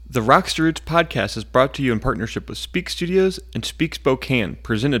The Rocks to Roots podcast is brought to you in partnership with Speak Studios and Speak Spokane,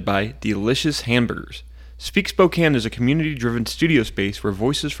 presented by Delicious Hamburgers. Speak Spokane is a community-driven studio space where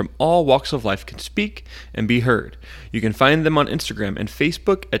voices from all walks of life can speak and be heard. You can find them on Instagram and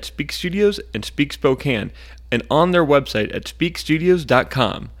Facebook at Speak Studios and Speak Spokane, and on their website at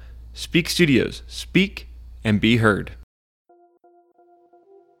speakstudios.com. Speak Studios, speak and be heard.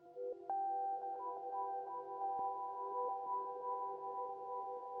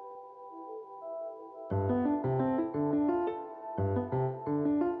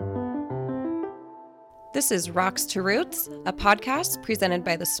 This is Rocks to Roots, a podcast presented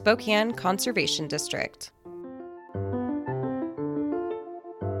by the Spokane Conservation District.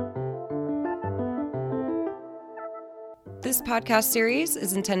 This podcast series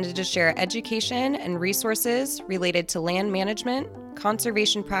is intended to share education and resources related to land management,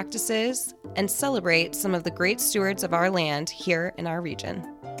 conservation practices, and celebrate some of the great stewards of our land here in our region.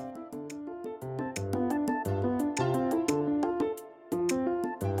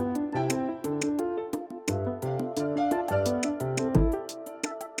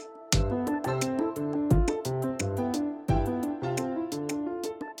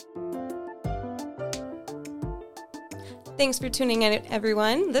 Thanks for tuning in,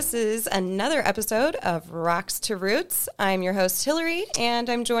 everyone. This is another episode of Rocks to Roots. I'm your host, Hillary, and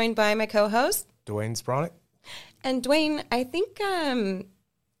I'm joined by my co-host, Dwayne Spronick. And Dwayne, I think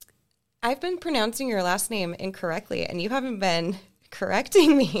I've been pronouncing your last name incorrectly, and you haven't been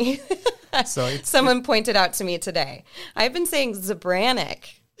correcting me. Someone pointed out to me today. I've been saying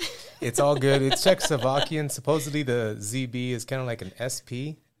Zabranik. It's all good. It's Czechoslovakian. Supposedly the ZB is kind of like an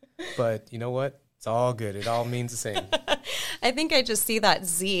SP, but you know what? It's all good. It all means the same. I think I just see that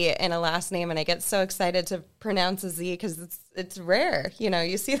Z in a last name, and I get so excited to pronounce a Z because it's rare. You know,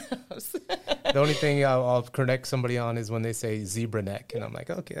 you see those. The only thing I'll correct somebody on is when they say zebra neck, and I'm like,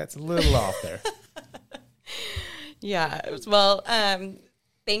 okay, that's a little off there. Yeah. Well,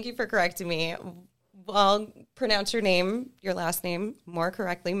 thank you for correcting me. I'll pronounce your last name more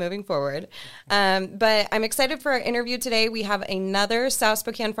correctly moving forward. But I'm excited for our interview today. We have another South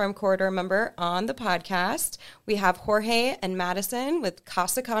Spokane Farm Corridor member on the podcast. We have Jorge and Madison with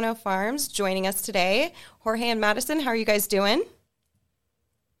Casacano Farms joining us today. Jorge and Madison, how are you guys doing?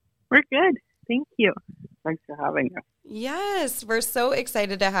 We're good. Thank you. Thanks for having us. Yes, we're so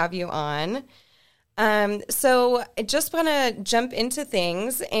excited to have you on. So I just want to jump into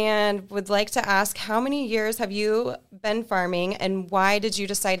things and would like to ask, how many years have you been farming and why did you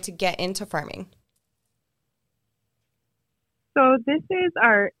decide to get into farming? So this is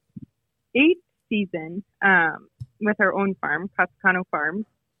our 8th season with our own farm, Casacano Farms.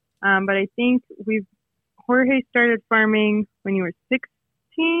 But I think Jorge started farming when you were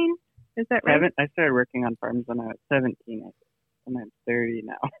 16. Is that right? I started working on farms when I was 17, and I'm 30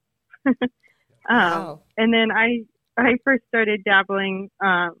 now. Wow. And then I first started dabbling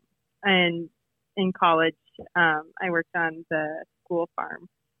and in college. I worked on the school farm.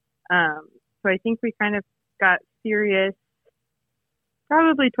 So I think we kind of got serious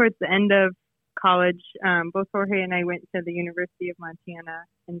probably towards the end of college. Both Jorge and I went to the University of Montana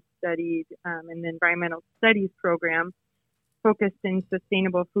and studied in the environmental studies program focused in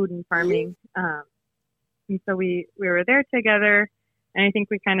sustainable food and farming. And so we were there together. And I think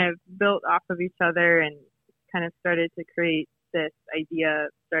we kind of built off of each other and kind of started to create this idea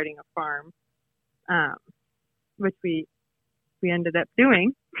of starting a farm, which we ended up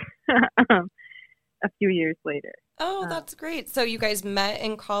doing a few years later. Oh, that's great. So you guys met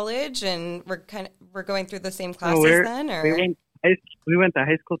in college and we're going through the same classes then? Or? We went to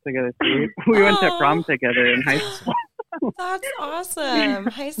high school together. So we went to prom together in high school. That's awesome.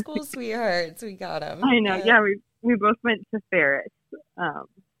 High school sweethearts. We got them. I know. Yeah, we both went to Ferris.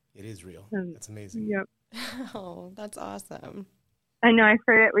 It is real. That's amazing. Yep. Oh, that's awesome. I know. I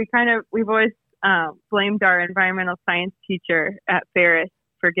forget. We've always blamed our environmental science teacher at Ferris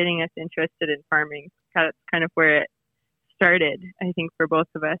for getting us interested in farming. That's kind of where it started, I think, for both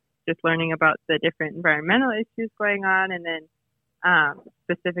of us, just learning about the different environmental issues going on, and then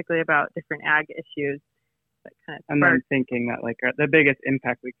specifically about different ag issues. That kind of and then thinking that the biggest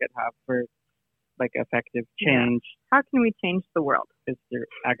impact we could have for effective change. Yeah. How can we change the world? Is through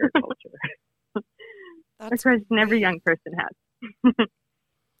agriculture. That's a question every young person has.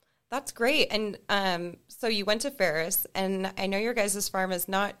 That's great. And so you went to Ferris, and I know your guys' farm is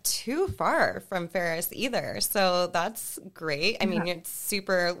not too far from Ferris either. So that's great. I mean, it's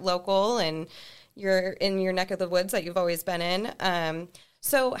super local, and you're in your neck of the woods that you've always been in.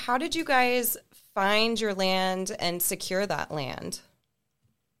 So how did you guys find your land and secure that land?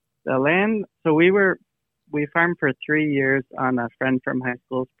 The land, so we were we farmed for 3 years on a friend from high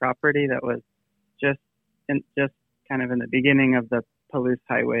school's property that was just just kind of in the beginning of the Palouse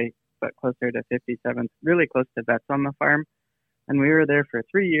Highway, but closer to 57th, really close to Vets on the farm. And we were there for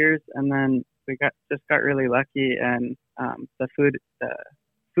 3 years, and then we got really lucky, and the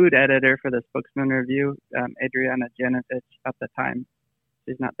food editor for the Spokesman Review, Adriana Janovich at the time,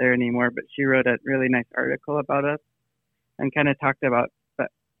 she's not there anymore, but she wrote a really nice article about us and kind of talked about that.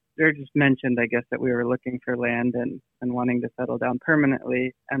 They just mentioned, I guess, that we were looking for land and wanting to settle down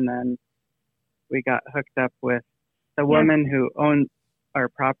permanently. And then we got hooked up with the woman who owned our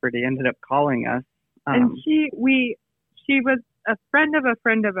property, ended up calling us. And she was a friend of a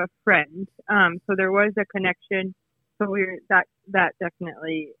friend of a friend. So there was a connection. So that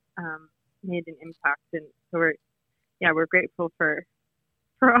definitely made an impact. And so we're grateful for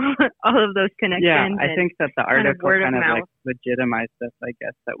all of those connections. Yeah, I think that the article kind of like legitimized us, I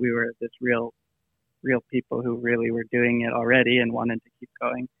guess, that we were this real people who really were doing it already and wanted to keep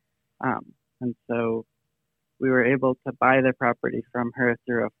going. And so we were able to buy the property from her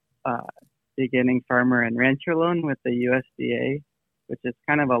through a beginning farmer and rancher loan with the USDA, which is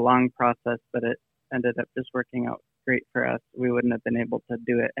kind of a long process, but it ended up just working out great for us. We wouldn't have been able to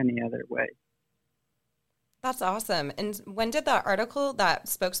do it any other way. That's awesome. And when did that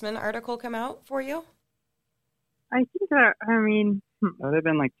Spokesman article come out for you? I think that, it would have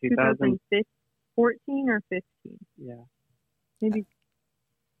been like 2014 or 15. Yeah. Maybe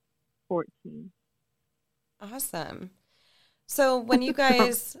 14. Awesome. So when you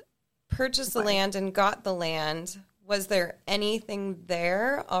guys purchased the land and got the land, was there anything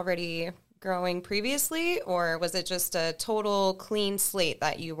there already growing previously, or was it just a total clean slate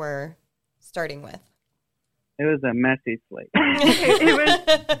that you were starting with? It was a messy slate.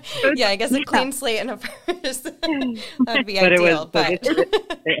 Yeah, I guess a clean slate and a first that would be ideal.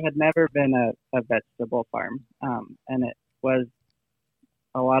 It had never been a vegetable farm, and it was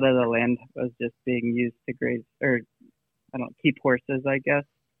a lot of the land was just being used to graze or keep horses, I guess.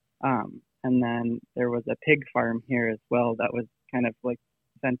 And then there was a pig farm here as well that was kind of like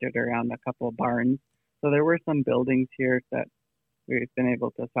centered around a couple of barns. So there were some buildings here that we've been able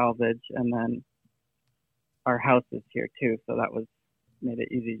to salvage, and then our house is here too, so that made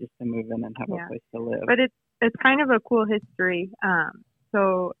it easy just to move in and have a place to live. But it's kind of a cool history.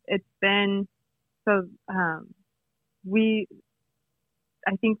 So it's been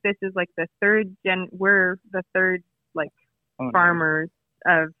I think this is like the third we're the third farmers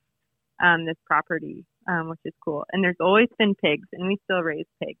of this property, which is cool. And there's always been pigs, and we still raise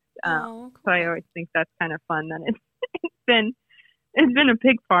pigs. Cool. So I always think that's kind of fun that it's been a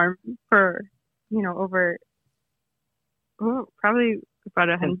pig farm for over probably about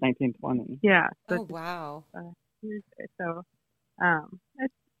since 1920. Yeah. So wow. So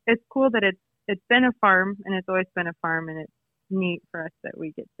it's cool that it's been a farm, and it's always been a farm, and it's neat for us that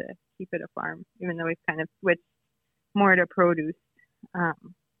we get to keep it a farm, even though we've kind of switched more to produce.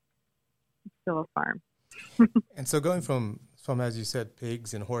 It's still a farm. And so going from as you said,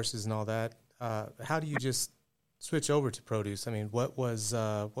 pigs and horses and all that, how do you just switch over to produce? I mean, what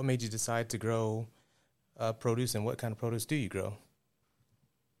made you decide to grow produce, and what kind of produce do you grow?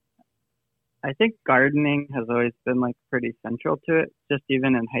 I think gardening has always been pretty central to it. Just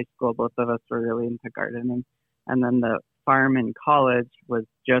even in high school, both of us were really into gardening. And then the farm in college was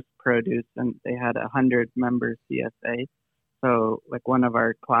just produce, and they had 100-member CSA. So one of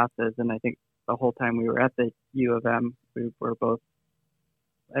our classes, and I think the whole time we were at the U of M, we were both,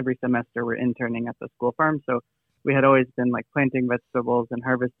 every semester we're interning at the school farm. So we had always been planting vegetables and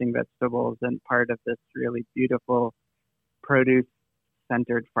harvesting vegetables, and part of this really beautiful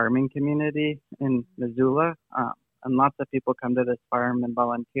produce-centered farming community in Missoula. And lots of people come to this farm and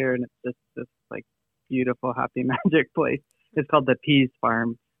volunteer, and it's just this beautiful, happy magic place. It's called the Peas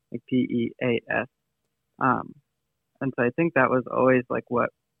Farm, Peas. And so I think that was always what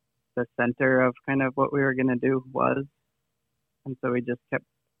the center of kind of what we were going to do was. And so we just kept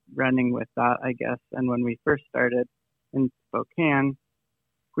running with that, I guess. And when we first started in Spokane,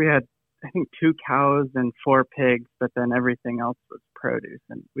 we had, I think, 2 cows and 4 pigs, but then everything else was produce.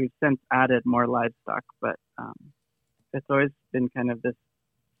 And we've since added more livestock, but it's always been kind of this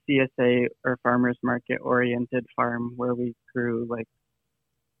CSA or farmers market oriented farm where we grew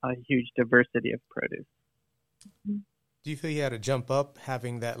a huge diversity of produce. Do you feel you had to jump up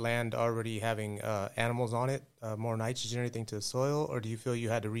having that land already having animals on it, more nitrogen or anything to the soil, or do you feel you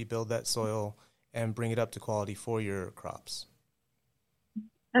had to rebuild that soil and bring it up to quality for your crops?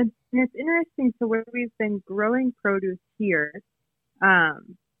 And it's interesting. So where we've been growing produce here, I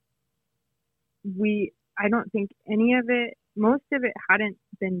don't think any of it most of it hadn't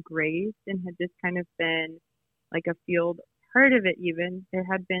been grazed and had just kind of been like a field. Part of it even, there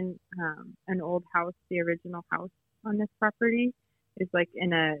had been an old house, the original house on this property is like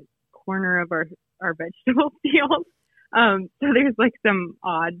in a corner of our vegetable field. So there's like some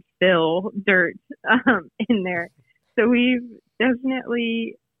odd fill dirt in there. So we've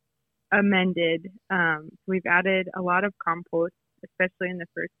definitely amended. We've added a lot of compost, especially in the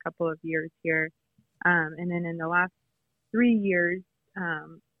first couple of years here. And then in the last 3 years,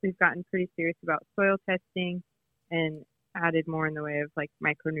 we've gotten pretty serious about soil testing and added more in the way of like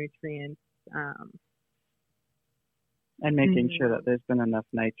micronutrients. And making sure that there's been enough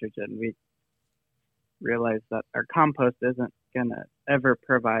nitrogen. We realized that our compost isn't going to ever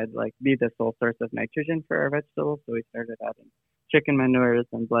be the sole source of nitrogen for our vegetables. So we started adding chicken manures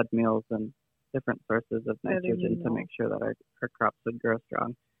and blood meals and different sources of nitrogen to make sure that our crops would grow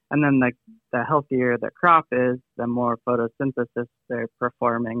strong. And then the healthier the crop is, the more photosynthesis they're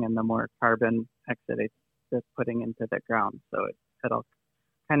performing and the more carbon exudates they're putting into the ground. So it'll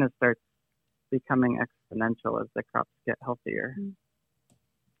kind of start becoming exponential as the crops get healthier.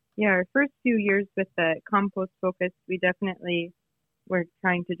 Yeah, our first few years with the compost focus, we definitely were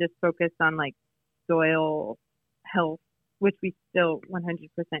trying to just focus on like soil health, which we still 100%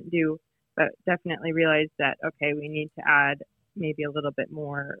 do, but definitely realized that, okay, we need to add maybe a little bit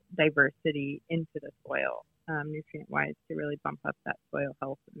more diversity into the soil, nutrient-wise, to really bump up that soil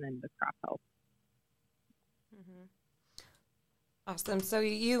health and then the crop health. Mm-hmm. Awesome. So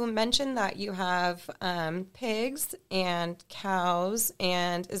you mentioned that you have pigs and cows,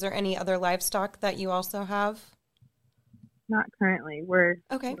 and is there any other livestock that you also have? Not currently. We're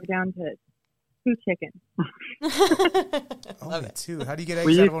down to 2 chickens. Only 2. How do you get eggs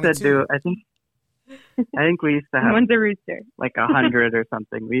we out used of only to 2? do, I think we used to have One's a rooster. like 100 or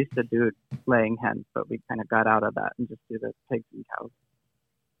something. We used to do laying hens, but we kind of got out of that and just do the pigs and cows.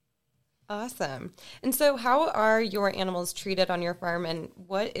 Awesome. And so how are your animals treated on your farm, and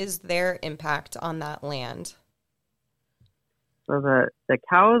what is their impact on that land? So the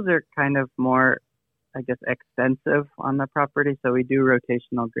cows are kind of more, I guess, extensive on the property. So we do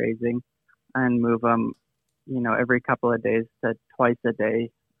rotational grazing and move them, every couple of days to twice a day,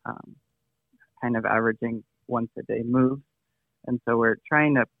 kind of averaging once a day moves. And so we're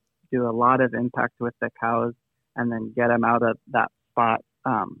trying to do a lot of impact with the cows and then get them out of that spot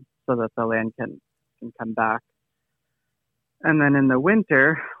so that the land can come back. And then in the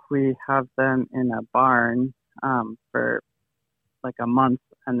winter, we have them in a barn for like a month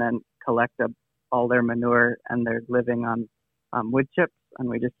and then collect all their manure, and they're living on wood chips, and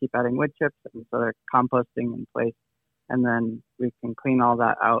we just keep adding wood chips, and so they're composting in place. And then we can clean all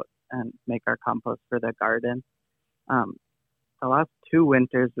that out and make our compost for the garden. The last 2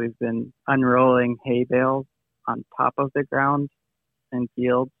 winters, we've been unrolling hay bales on top of the ground in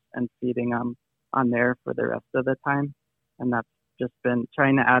fields and feeding them on there for the rest of the time. And that's just been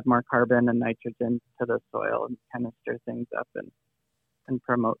trying to add more carbon and nitrogen to the soil and kind of stir things up and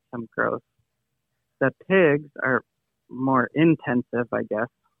promote some growth. The pigs are more intensive, I guess.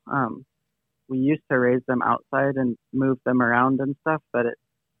 We used to raise them outside and move them around and stuff, but it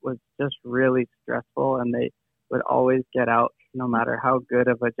was just really stressful, and they would always get out no matter how good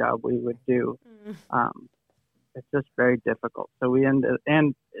of a job we would do. It's just very difficult. So and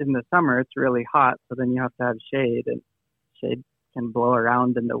in the summer it's really hot, so then you have to have shade, and shade can blow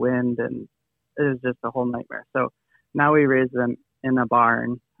around in the wind, and it is just a whole nightmare. So now we raise them in a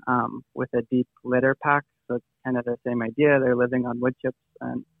barn with a deep litter pack. So it's kind of the same idea. They're living on wood chips,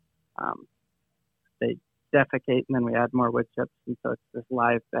 and they defecate, and then we add more wood chips, and so it's this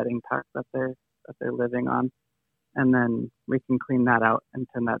live bedding pack that they're living on. And then we can clean that out and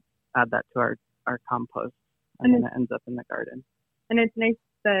add that to our compost, and then it ends up in the garden. And it's nice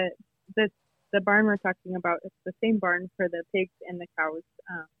that the barn we're talking about, it's the same barn for the pigs and the cows.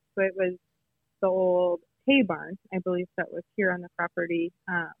 So it was the old hay barn, I believe, that was here on the property,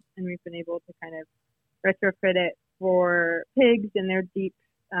 and we've been able to kind of retrofit it for pigs and their deep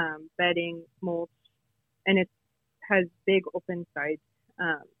bedding, mulch, and it has big open sides.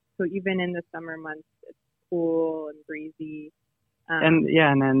 So even in the summer months, it's cool and breezy. And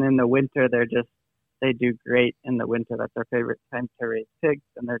then in the winter, they do great in the winter. That's our favorite time to raise pigs,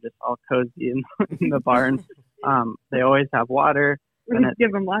 and they're just all cozy in the barn. They always have water. We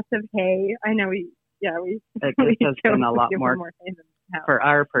give them lots of hay. I know it has been a lot more for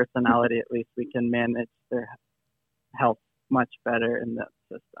our personality, at least. We can manage their health much better in that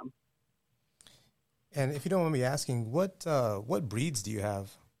system. And if you don't mind me asking, what breeds do you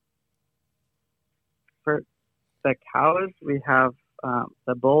have? For the cows, we have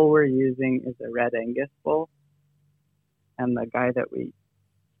the bull we're using is a Red Angus bull, and the guy that we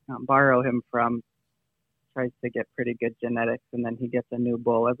borrow him from tries to get pretty good genetics, and then he gets a new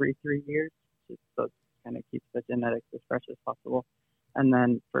bull every 3 years, just so it kind of keeps the genetics as fresh as possible. And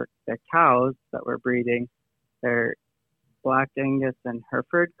then for the cows that we're breeding, they're Black Angus and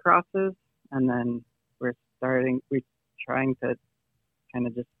Hereford crosses, and then we're trying to kind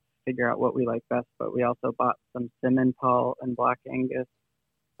of just figure out what we like best, but we also bought some Simmental and Black Angus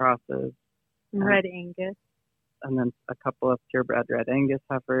crosses. Red Angus. And then a couple of purebred Red Angus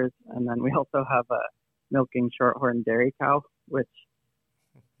heifers, and then we also have a milking shorthorn dairy cow, which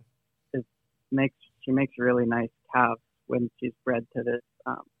makes really nice calves when she's bred to this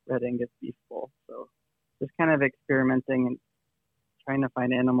Red Angus beef bull. So just kind of experimenting and trying to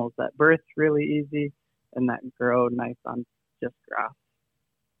find animals that birth really easy and that grow nice on just grass.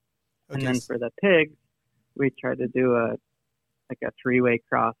 Okay. And then for the pigs, we try to do a 3-way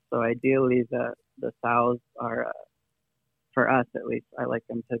cross. So ideally the sows are, for us at least, I like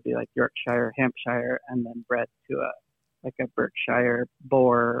them to be like Yorkshire, Hampshire, and then bred to a Berkshire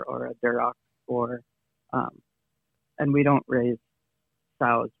boar or a Duroc boar. And we don't raise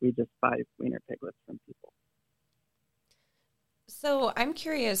sows. We just buy wiener piglets from people. So I'm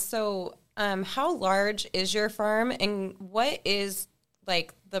curious. So how large is your farm, and what is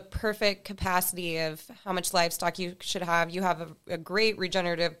like the perfect capacity of how much livestock you should have? You have a great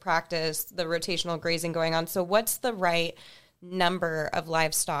regenerative practice, the rotational grazing going on. So what's the right number of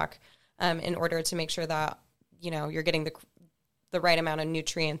livestock in order to make sure that, you're getting the right amount of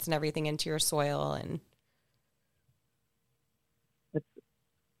nutrients and everything into your soil? And it's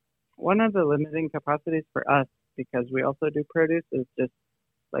one of the limiting capacities for us, because we also do produce, is just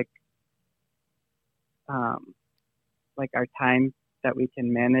like our time that we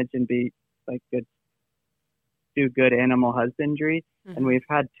can manage and be like do good animal husbandry. Mm-hmm. And we've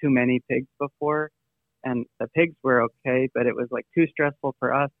had too many pigs before, and the pigs were okay, but it was like too stressful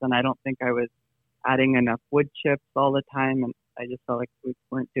for us. And I don't think I was adding enough wood chips all the time. And I just felt like we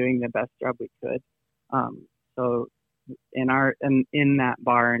weren't doing the best job we could. So in that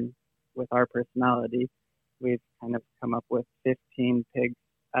barn with our personality, we've kind of come up with 15 pigs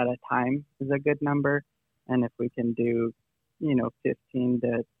at a time is a good number. And if we can do, 15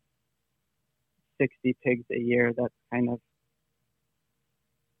 to 60 pigs a year, that's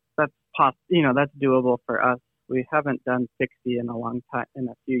doable for us. We haven't done 60 in a long time, in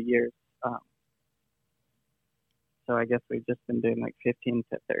a few years. So I guess we've just been doing like 15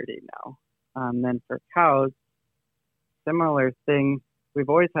 to 30 now. Then for cows, similar thing. We've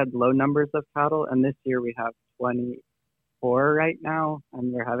always had low numbers of cattle, and this year we have 24 right now,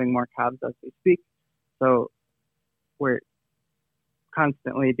 and we're having more calves as we speak. So we're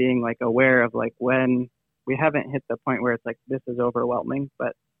constantly being like aware of like when we haven't hit the point where it's like this is overwhelming,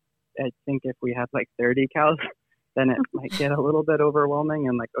 but I think if we had like 30 cows, then it might get a little bit overwhelming,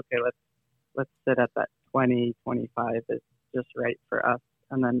 and like, okay, let's sit at that 20, 25 is just right for us.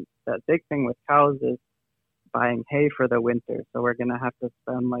 And then the big thing with cows is buying hay for the winter. So we're going to have to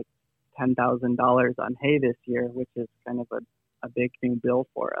spend like $10,000 on hay this year, which is kind of a big new bill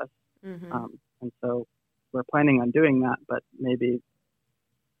for us. Mm-hmm. And so we're planning on doing that, but maybe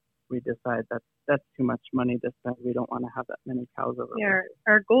we decide that's too much money to spend. We don't want to have that many cows over. Yeah,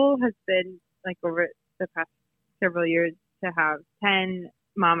 our goal has been like over the past several years to have 10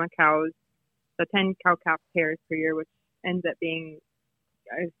 mama cows, so 10 cow-calf pairs per year, which ends up being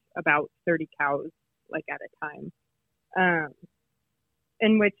about 30 cows like at a time.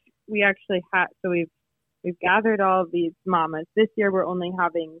 In which we actually had, so we've gathered all of these mamas. This year we're only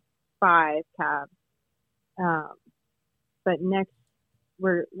having 5 calves, but next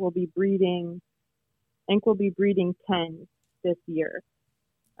we'll be breeding. I think we'll be breeding 10 this year.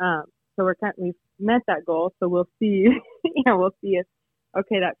 So we've met that goal. So we'll see. We'll see if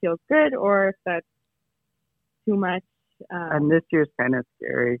that feels good or if that's too much. And this year's kind of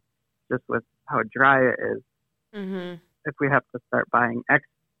scary, just with how dry it is. Mm-hmm. If we have to start buying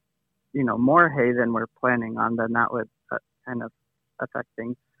more hay than we're planning on, then that would kind of affect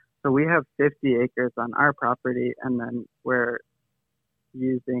things. So we have 50 acres on our property, and then we're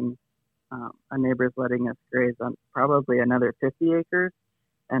using a neighbor's letting us graze on probably another 50 acres,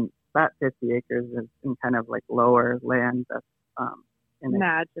 and that 50 acres is in kind of like lower land that's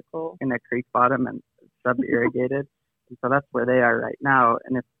magical in a creek bottom and sub-irrigated. And so that's where they are right now.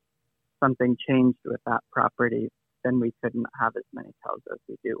 And if something changed with that property, then we couldn't have as many cows as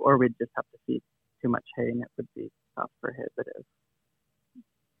we do, or we'd just have to feed too much hay, and it would be tough for hay as it is.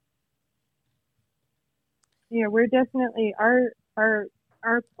 Yeah, we're definitely our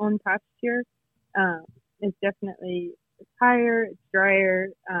own pasture is definitely higher, it's drier.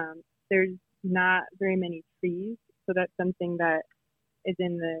 There's not very many trees, so so that's something that is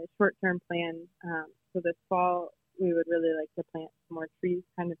in the short-term plan. So this fall, we would really like to plant some more trees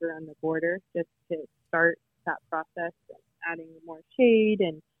kind of around the border just to start that process and adding more shade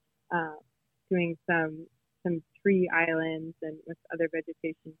and doing some tree islands and with other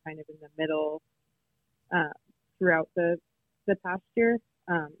vegetation kind of in the middle throughout the pasture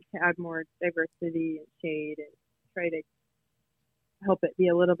to add more diversity and shade and try to help it be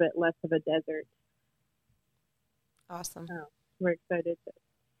a little bit less of a desert. Awesome. We're excited to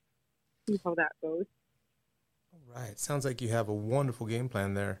see how that goes. All right. Sounds like you have a wonderful game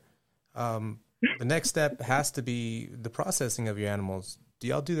plan there. The next step has to be the processing of your animals. Do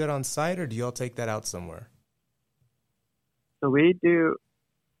y'all do that on site or do y'all take that out somewhere? So we do,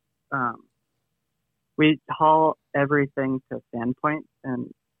 we haul everything to Sandpoint, and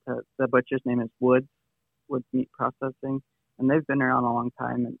the butcher's name is Woods Meat Processing, and they've been around a long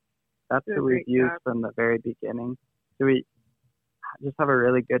time, and that's who we've used from the very beginning. So we just have a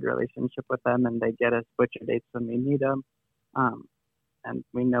really good relationship with them, and they get us butcher dates when we need them, and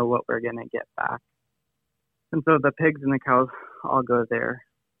we know what we're going to get back. And so the pigs and the cows all go there.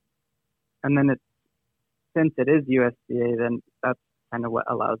 And then since it is USDA, then that's kind of what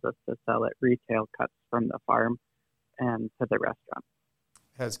allows us to sell it retail cuts from the farm and to the restaurant.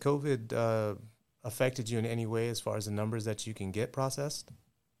 Has COVID affected you in any way as far as the numbers that you can get processed?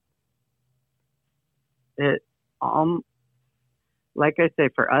 It like I say,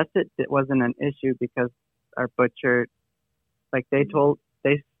 for us it wasn't an issue because our butcher, like they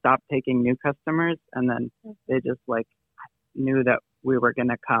stopped taking new customers, and then they just like knew that we were going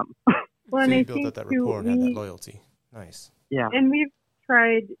to come. Well, so and you I built think up that rapport and had that loyalty. Nice. Yeah. And we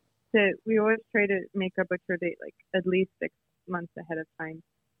always try to make a butcher date like at least 6 months ahead of time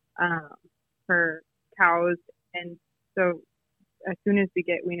for cows. And so as soon as we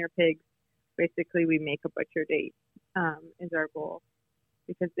get weaner pigs, basically we make a butcher date is our goal,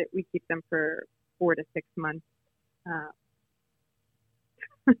 because we keep them for 4 to 6 months.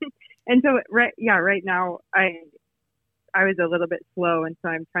 And so right now I was a little bit slow, and so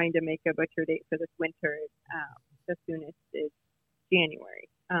I'm trying to make a butcher date for this winter. The soonest is January.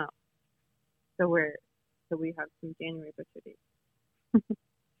 So we have some January butcher dates.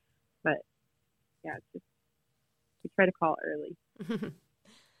 But yeah, we try to call early.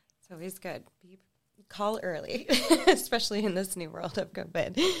 It's always good. Call early, especially in this new world of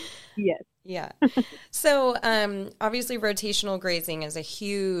COVID. Yes. Yeah. So obviously rotational grazing is a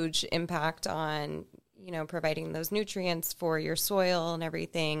huge impact on, providing those nutrients for your soil and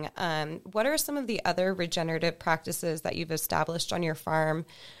everything. What are some of the other regenerative practices that you've established on your farm?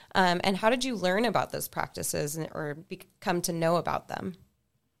 And how did you learn about those practices or come to know about them?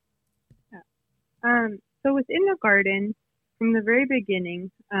 So within the garden, from the very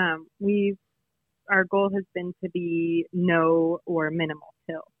beginning, our goal has been to be no or minimal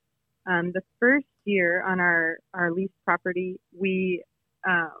till. The first year on our leased property,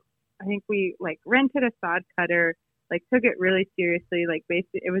 I think we rented a sod cutter, took it really seriously.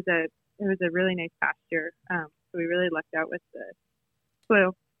 Basically, it was a really nice pasture. So we really lucked out with the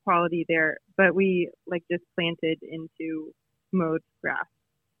soil quality there. But we just planted into mowed grass,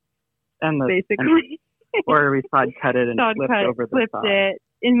 And basically. Or we sod cut it and flipped sod. It,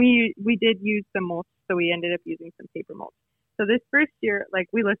 and we did use some mulch, so we ended up using some paper mulch. So this first year,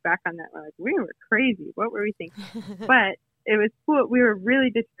 we look back on that, and we're like, we were crazy. What were we thinking? But it was cool. We were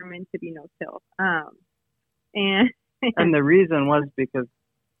really determined to be no-till. And the reason was because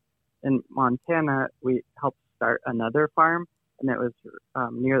in Montana, we helped start another farm, and it was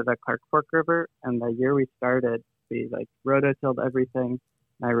near the Clark Fork River. And the year we started, we rototilled everything.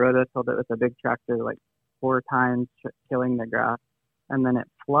 And I rototilled it with a big tractor 4 times, killing the grass. And then it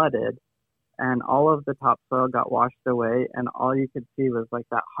flooded, and all of the topsoil got washed away, and all you could see was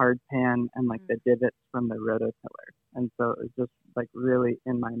that hard pan and the divots from the rototiller. And so it was just really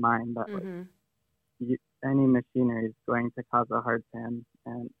in my mind that any machinery is going to cause a hard pan,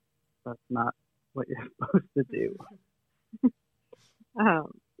 and that's not what you're supposed to do.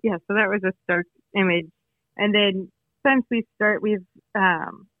 Yeah, so that was a stark image. And then since we've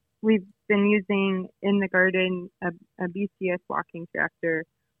been using in the garden a BCS walking tractor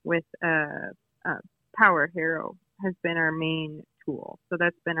with a power harrow has been our main tool. So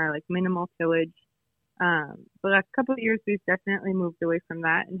that's been our minimal tillage. The last couple of years we've definitely moved away from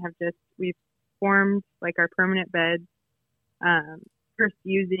that and we've formed our permanent beds. First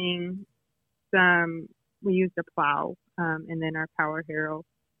we used a plow and then our power harrow,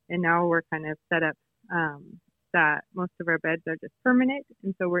 and now we're kind of set up that most of our beds are just permanent,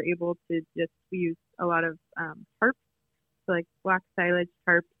 and so we're able to we use a lot of tarps, so black silage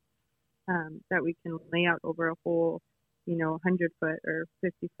tarps, that we can lay out over a whole, 100-foot or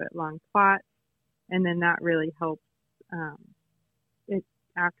 50-foot long plot. And then that really helps. It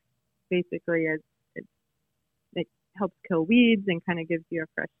acts basically as it helps kill weeds and kind of gives you a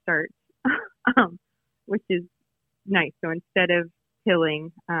fresh start, which is nice. So instead of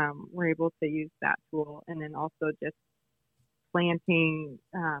tilling, we're able to use that tool, and then also just planting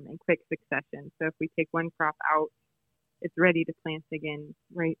in quick succession. So if we take one crop out, it's ready to plant again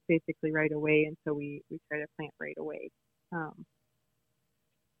basically right away, and so we try to plant right away.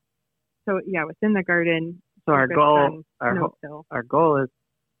 So yeah, within the garden. So our goal is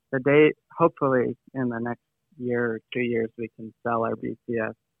the day, hopefully in the next year or 2 years, we can sell our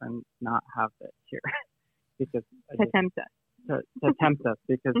BCS and not have it here. Because to tempt us. To tempt us,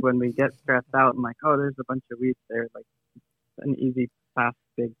 because when we get stressed out and like, oh, there's a bunch of weeds there, like it's an easy, fast,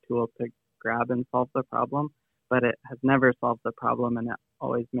 big tool to grab and solve the problem, but it has never solved the problem, and it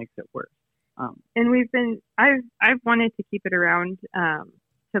always makes it worse. And I've wanted to keep it around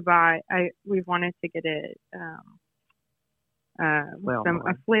to buy. We've wanted to get a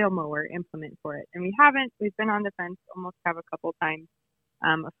flail mower implement for it, and we haven't. We've been on the fence, almost have a couple times.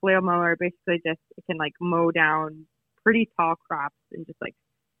 A flail mower basically it can like mow down pretty tall crops and just like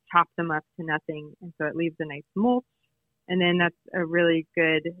chop them up to nothing, and so it leaves a nice mulch, and then that's a really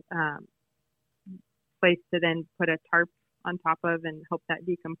good place to then put a tarp on top of and help that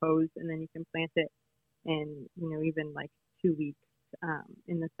decompose, and then you can plant it in even like 2 weeks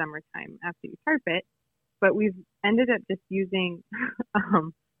in the summertime after you tarp it. But we've ended up just using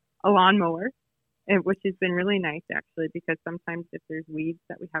a lawnmower, which has been really nice actually, because sometimes if there's weeds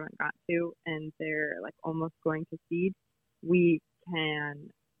that we haven't got to and they're like almost going to seed, we can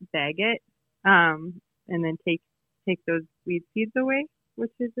bag it and then take those weed seeds away,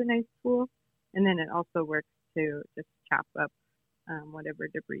 which is a nice tool. And then it also works to just chop up whatever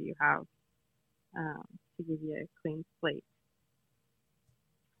debris you have to give you a clean slate.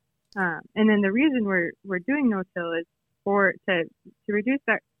 And then the reason we're doing no-till is to reduce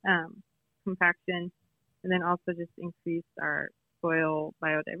that compaction, and then also just increase our soil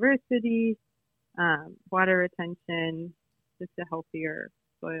biodiversity, water retention, just a healthier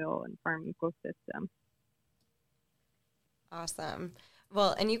soil and farm ecosystem. Awesome.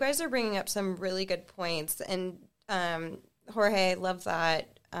 Well, and you guys are bringing up some really good points. And Jorge, I love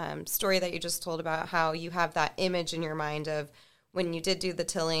that story that you just told about how you have that image in your mind of when you did do the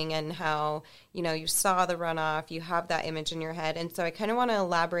tilling and how, you saw the runoff, you have that image in your head. And so I kind of want to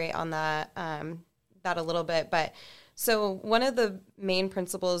elaborate on that a little bit. But so one of the main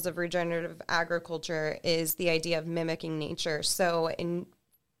principles of regenerative agriculture is the idea of mimicking nature. So in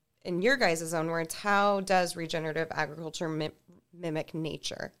your guys' own words, how does regenerative agriculture mimic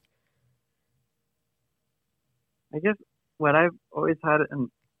nature? I guess what I've always had in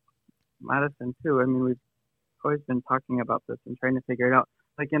Madison too, I mean, we've always been talking about this and trying to figure it out.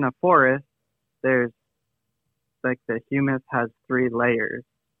 Like in a forest, there's like the humus has 3 layers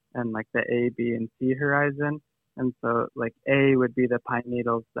and like the A, B, and C horizon. And so like A would be the pine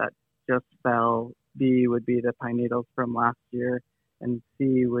needles that just fell, B would be the pine needles from last year, and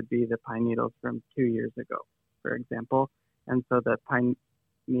C would be the pine needles from 2 years ago, for example. And so the pine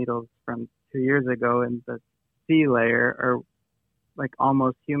needles from 2 years ago in the C layer are like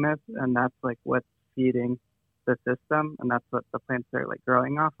almost humus, and that's like what's feeding the system, and that's what the plants are like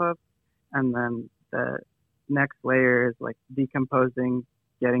growing off of. And then the next layer is like decomposing,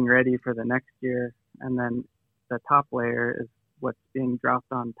 getting ready for the next year, and then the top layer is what's being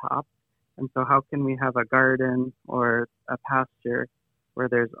dropped on top. And so how can we have a garden or a pasture where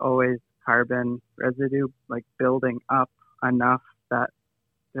there's always carbon residue like building up enough that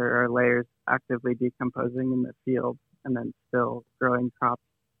there are layers actively decomposing in the field and then still growing crops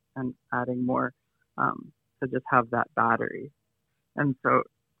and adding more to just have that battery. And so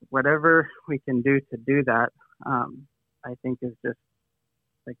whatever we can do to do that, I think is just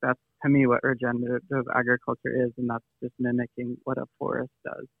like, that's to me what regenerative agriculture is, and that's just mimicking what a forest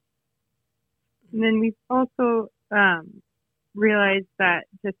does. And then we've also realized that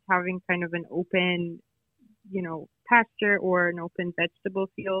just having kind of an open, pasture or an open vegetable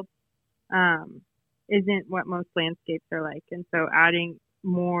field isn't what most landscapes are like. And so adding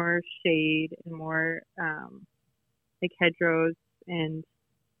more shade and more like hedgerows and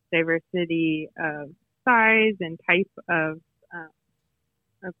diversity of size and type of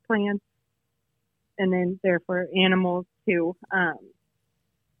plants, and then therefore animals too,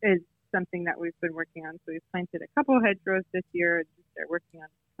 is something that we've been working on. So we've planted a couple of hedgerows this year and start working on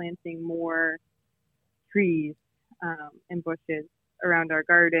planting more trees and bushes around our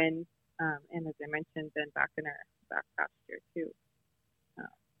garden, and as I mentioned, then back in our back pasture too.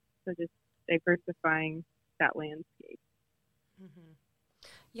 So just diversifying that landscape. Mm-hmm.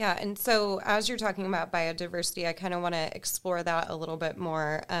 Yeah, and so as you're talking about biodiversity, I kind of want to explore that a little bit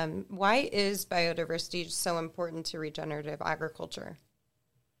more. Why is biodiversity so important to regenerative agriculture?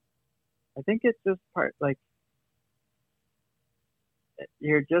 I think it's just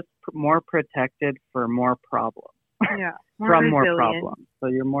you're just more protected for more problems. Yeah, from more problems. So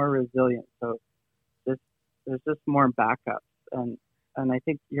you're more resilient. So there's just more backups, and I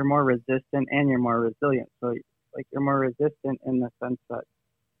think you're more resistant and you're more resilient. So like you're more resistant in the sense that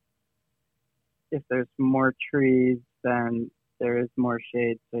if there's more trees, then there is more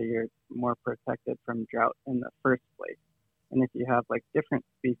shade, so you're more protected from drought in the first place. And if you have like different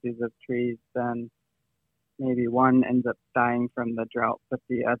species of trees, then maybe one ends up dying from the drought, but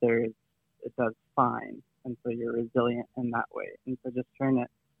the other it does fine. And so you're resilient in that way. And so just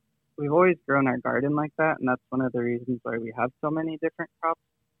we've always grown our garden like that, and that's one of the reasons why we have so many different crops.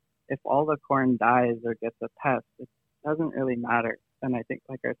 If all the corn dies or gets a pest, it doesn't really matter. And I think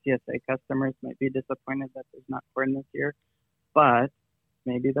like our CSA customers might be disappointed that there's not corn this year, but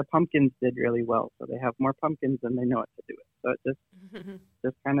maybe the pumpkins did really well, so they have more pumpkins and they know what to do with. So it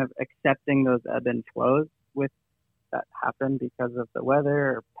just kind of accepting those ebb and flows with that happen because of the weather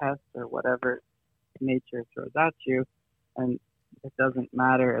or pests or whatever nature throws at you, and it doesn't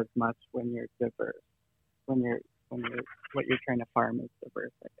matter as much when you're diverse. When you're what you're trying to farm is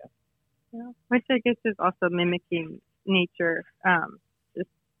diverse, I guess. Yeah, which I guess is also mimicking nature. Just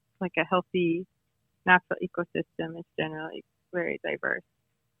like a healthy natural ecosystem is generally very diverse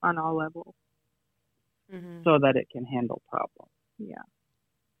on all levels, so that it can handle problems. Yeah,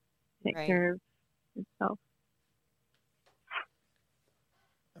 take care of itself.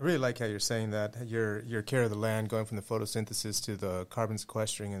 I really like how you're saying that your care of the land, going from the photosynthesis to the carbon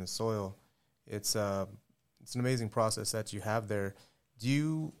sequestering in the soil. It's an amazing process that you have there. Do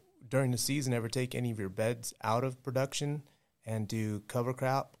you, during the season, ever take any of your beds out of production and do cover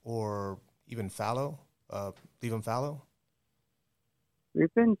crop or even fallow? Leave them fallow?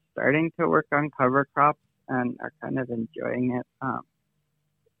 We've been starting to work on cover crops and are kind of enjoying it.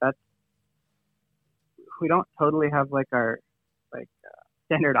 We don't totally have like our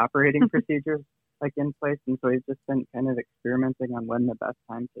standard operating procedures like in place, and so we've just been kind of experimenting on when the best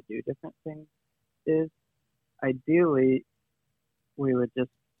time to do different things is. Ideally, we would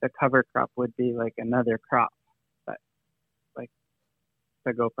the cover crop would be like another crop, but like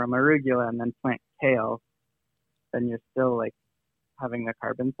to go from arugula and then plant kale, then you're still like having the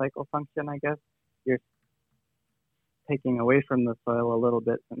carbon cycle function, I guess. You're taking away from the soil a little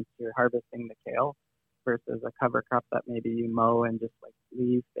bit since you're harvesting the kale, versus a cover crop that maybe you mow and just like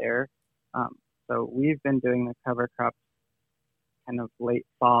leave there. So we've been doing the cover crops kind of late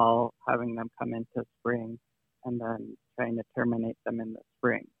fall, having them come into spring, and then trying to terminate them in the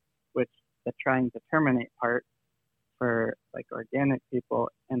spring, which the trying to terminate part for like organic people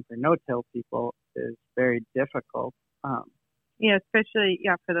and for no-till people is very difficult. Yeah, especially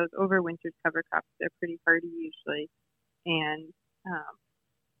for those overwintered cover crops, they're pretty hardy usually, and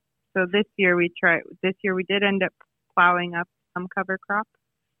so this year we did end up plowing up some cover crops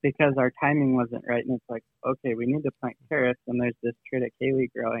because our timing wasn't right, and it's like, okay, we need to plant carrots, and there's this triticale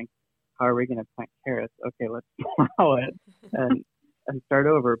growing. How are we going to plant carrots? Okay, let's plow it and start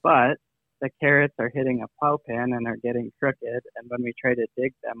over. But the carrots are hitting a plow pan and are getting crooked, and when we try to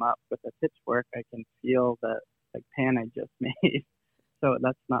dig them up with a pitchfork, I can feel the pan I just made. So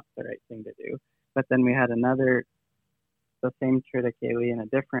that's not the right thing to do. But then we had the same triticale in a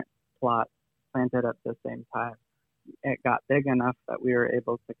different plot planted at the same time. It got big enough that we were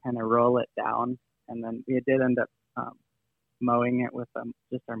able to kind of roll it down, and then we did end up mowing it with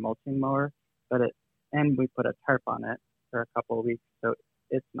just our mulching mower, and we put a tarp on it for a couple of weeks, so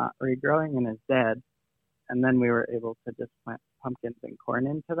it's not regrowing and is dead. And then we were able to just plant pumpkins and corn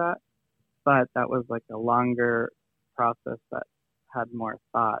into that, but that was like a longer process that had more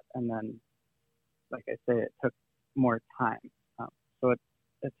thought, and then, like I say, it took more time. So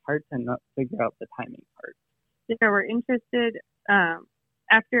it's hard to figure out the timing part. Yeah, we're interested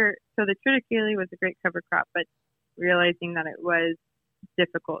so the triticale was a great cover crop, but realizing that it was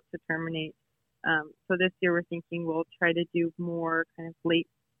difficult to terminate. So this year we're thinking we'll try to do more kind of late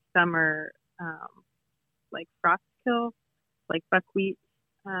summer, like frost kill, like buckwheat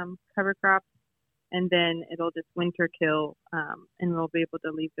cover crops, and then it'll just winter kill, and we'll be able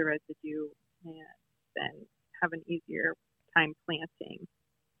to leave the residue and then have an easier time planting.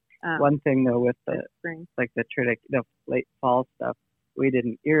 One thing though with the spring, like the late fall stuff, we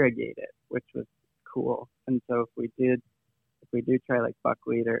didn't irrigate it, which was cool. And so if we do try like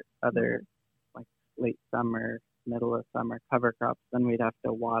buckwheat or other like late summer middle of summer cover crops, then we'd have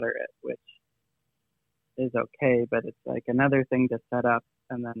to water it, which is okay, but it's like another thing to set up,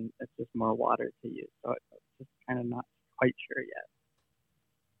 and then it's just more water to use. So it's just kind of not quite sure yet.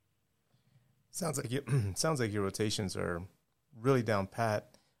 Sounds like your rotations are really down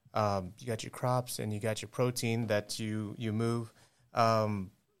pat. You got your crops and you got your protein that you move.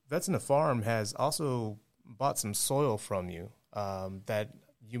 Vets in the Farm has also bought some soil from you that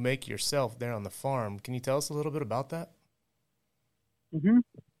you make yourself there on the farm. Can you tell us a little bit about that? Mm-hmm.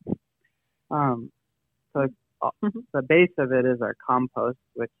 So the base of it is our compost,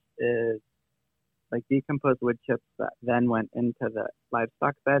 which is like decomposed wood chips that then went into the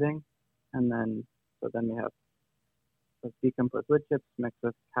livestock bedding. And then we have those decomposed wood chips mixed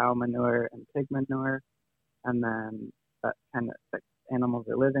with cow manure and pig manure. And then that kind of, like, animals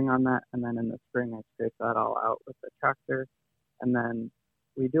are living on that. And then in the spring, I scrape that all out with the tractor. And then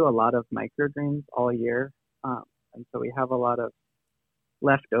we do a lot of microgreens all year. And so we have a lot of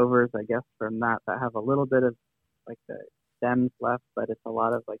leftovers, I guess, from that have a little bit of like the stems left, but it's a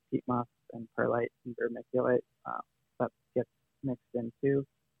lot of like peat moss and perlite and vermiculite that gets mixed in too.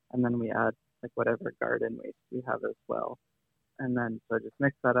 And then we add like whatever garden waste we have as well. And then so just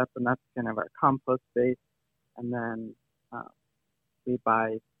mix that up, and that's kind of our compost base. And then we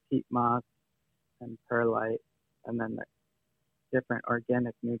buy peat moss and perlite, and then the different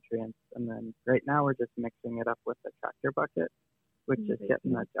organic nutrients. And then right now we're just mixing it up with the tractor bucket, which is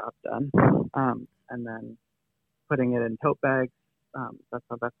getting the job done. And then putting it in tote bags. That's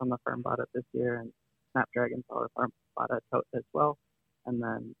how Vets on the Farm bought it this year, and Snapdragon Solar Farm bought a tote as well. And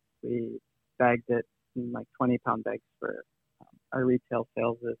then we bagged it in like 20-pound bags for our retail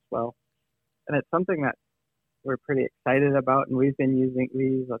sales as well. And it's something that we're pretty excited about, and we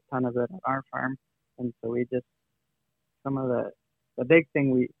use a ton of it on our farm. And so some of the big thing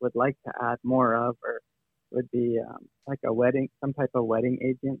we would like to add more of would be like some type of wetting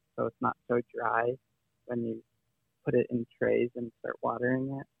agent, so it's not so dry when you put it in trays and start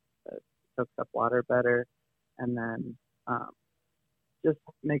watering it. It soaks up water better. And then just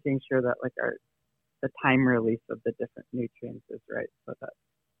making sure that like the time release of the different nutrients is right, so that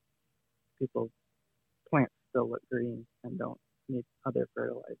people's plants still look green and don't need other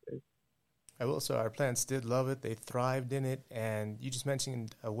fertilizers. I will say our plants did love it. They thrived in it. And you just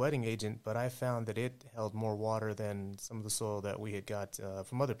mentioned a wetting agent, but I found that it held more water than some of the soil that we had got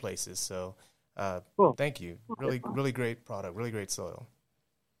from other places. So cool. Thank you. Really great product, really great soil.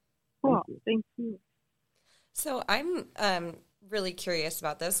 Cool. Thank you. So I'm really curious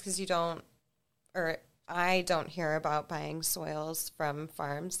about this because I don't hear about buying soils from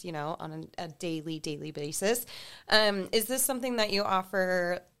farms, on a daily basis. Is this something that you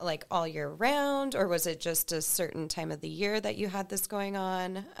offer like all year round, or was it just a certain time of the year that you had this going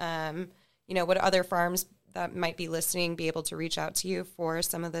on? Would other farms that might be listening be able to reach out to you for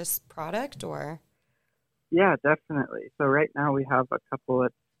some of this product, or? Yeah, definitely. So right now we have a couple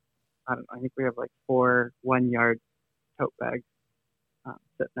of, I think we have like 4 1-yard tote bags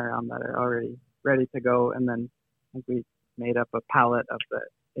sitting around that are already ready to go. And then I think we made up a pallet of the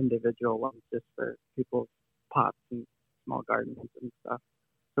individual ones just for people's pots and small gardens and stuff.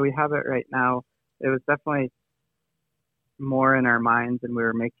 So we have it right now. It was definitely more in our minds, and we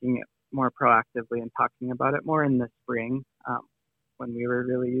were making it more proactively and talking about it more in the spring when we were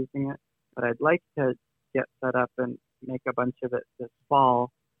really using it. But I'd like to get set up and make a bunch of it this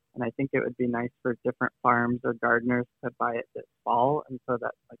fall. And I think it would be nice for different farms or gardeners to buy it this fall. And so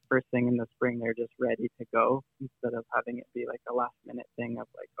that like first thing in the spring, they're just ready to go, instead of having it be like a last minute thing of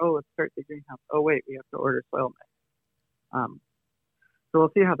like, oh, let's start the greenhouse. Oh, wait, we have to order soil mix. So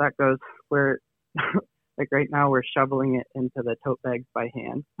we'll see how that goes. We're like right now we're shoveling it into the tote bags by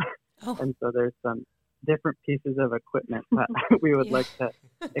hand. Oh. And so there's some different pieces of equipment that we would like to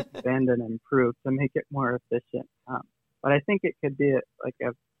expand and improve to make it more efficient. But I think it could be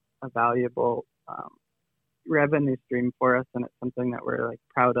a valuable revenue stream for us, and it's something that we're like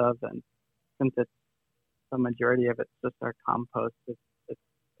proud of. And since it's the majority of it's just our compost, it's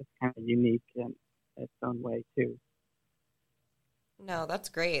kind of unique in its own way too. No, that's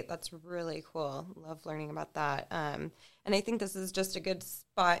great. That's really cool. Love learning about that. And I think this is just a good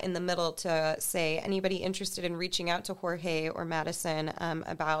spot in the middle to say anybody interested in reaching out to Jorge or Madison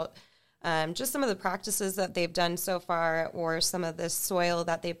about just some of the practices that they've done so far, or some of the soil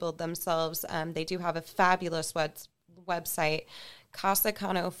that they build themselves. They do have a fabulous website,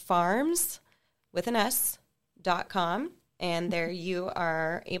 CasaCanoFarms with an S.com. and there you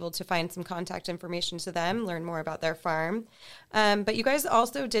are able to find some contact information to them, learn more about their farm. But you guys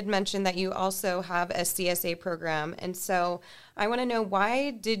also did mention that you also have a CSA program. And so I want to know,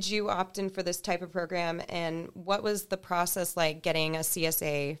 why did you opt in for this type of program, and what was the process like getting a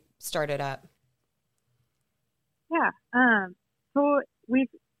CSA started up? Yeah. So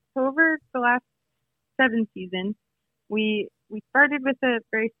over the last 7 seasons, we started with a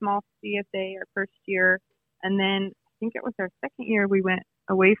very small CSA our first year, and then I think it was our second year we went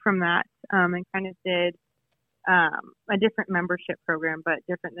away from that and kind of did a different membership program, but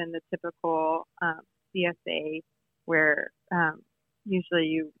different than the typical CSA, where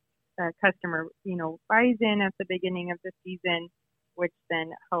usually a customer buys in at the beginning of the season, which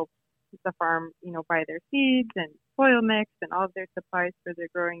then helps the farm buy their seeds and soil mix and all of their supplies for the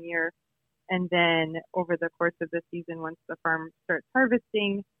growing year. And then over the course of the season, once the farm starts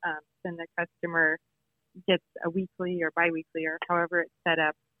harvesting, then the customer gets a weekly or biweekly or however it's set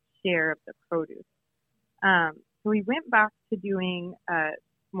up share of the produce. So we went back to doing a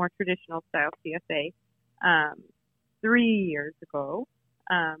more traditional style CSA 3 years ago.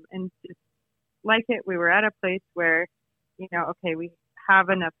 And just like it, we were at a place where, okay, we have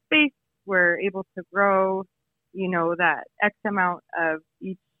enough space, we're able to grow, that X amount of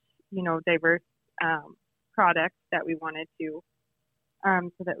each diverse products that we wanted to,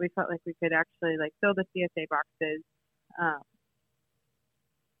 so that we felt like we could actually fill the CSA boxes,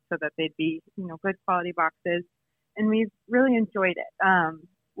 so that they'd be good quality boxes, and we've really enjoyed it.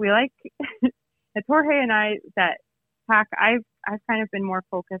 We like it's Jorge and I that pack. I've kind of been more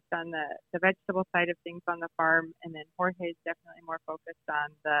focused on the vegetable side of things on the farm, and then Jorge is definitely more focused on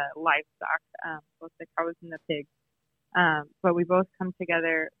the livestock, both the cows and the pigs. But we both come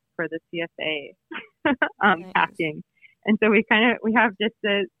together for the CSA Nice. packing. And so we have just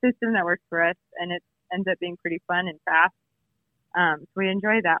a system that works for us, and it ends up being pretty fun and fast. So we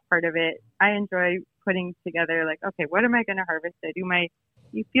enjoy that part of it. I enjoy putting together okay, what am I going to harvest? I do my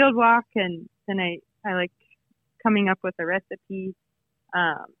field walk, and then I like coming up with a recipe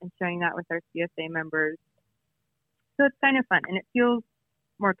and sharing that with our CSA members. So it's kind of fun, and it feels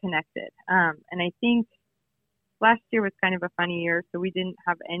more connected. And I think last year was kind of a funny year, so we didn't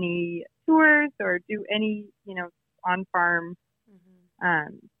have any tours or do any, on-farm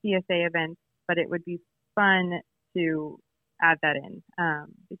CSA events, but it would be fun to add that in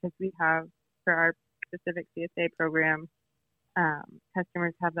because we have, for our specific CSA program,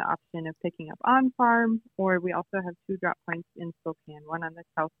 customers have the option of picking up on-farm, or we also have 2 drop points in Spokane, one on the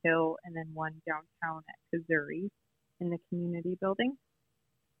South Hill and then one downtown at Kazuri in the community building.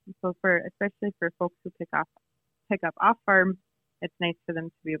 And so especially for folks who pick up off-farm, it's nice for them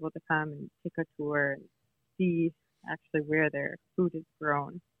to be able to come and take a tour and see actually where their food is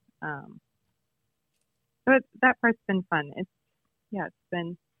grown. So that part's been fun. It's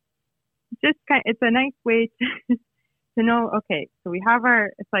been just it's a nice way to know, okay, so we have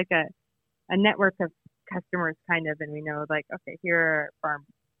it's like a network of customers kind of, and we know okay, here are our farm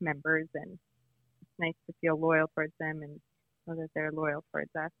members, and it's nice to feel loyal towards them and know that they're loyal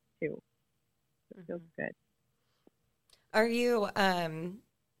towards us too. It feels good. Are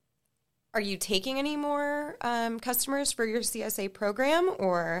you taking any more customers for your CSA program,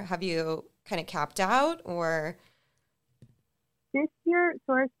 or have you kind of capped out? Or this year,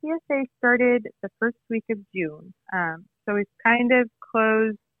 so our CSA started the first week of June. So we've kind of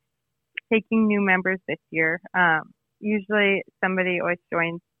closed taking new members this year. Usually somebody always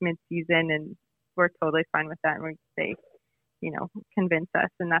joins mid-season, and we're totally fine with that, and we say, convince us,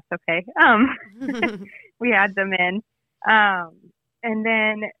 and that's okay. We add them in. And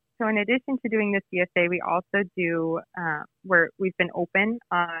then, so in addition to doing the CSA, we also do, we've been open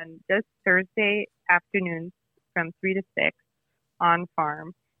on just Thursday afternoons from 3 to 6 on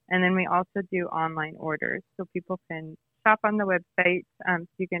farm. And then we also do online orders. So people can shop on the website. So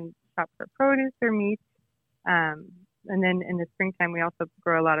you can shop for produce or meat. And then in the springtime, we also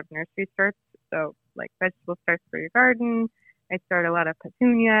grow a lot of nursery starts. So vegetable starts for your garden. I start a lot of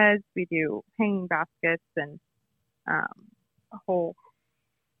petunias. We do hanging baskets and a whole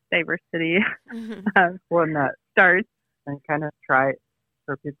diversity of starts. And kind of try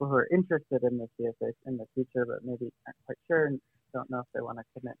for people who are interested in the CSA in the future, but maybe aren't quite sure and don't know if they want to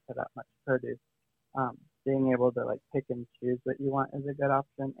commit to that much produce. Being able to pick and choose what you want is a good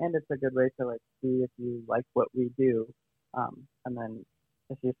option, and it's a good way to see if you like what we do. And then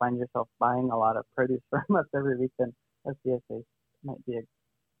if you find yourself buying a lot of produce from us every week, then a CSA might be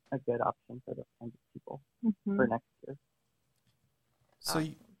a good option for those kinds of people for next year. So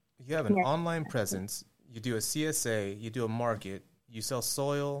you have an online presence, you do a CSA, you do a market, you sell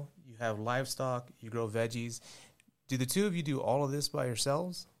soil, you have livestock, you grow veggies. Do the two of you do all of this by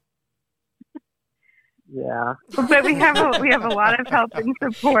yourselves? Yeah. But we have a lot of help and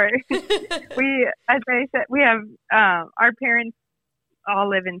support. As I said, we have our parents all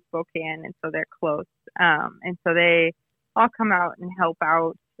live in Spokane, and so they're close, and so they all come out and help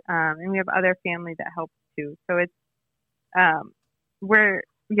out, and we have other family that helps too. So it's we're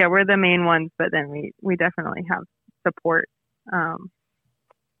the main ones, but then we definitely have support. I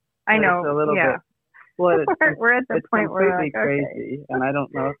know, It's a little yeah. bit. Well, we're at the it's point where we're completely like, okay. crazy, and I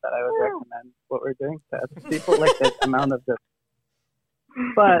don't know if that I would recommend what we're doing to other people, like the amount of the.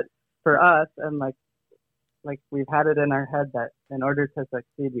 But for us, and like we've had it in our head that in order to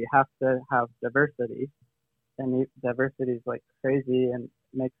succeed, we have to have diversity, and diversity is like crazy and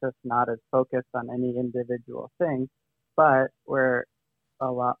makes us not as focused on any individual thing, but we're a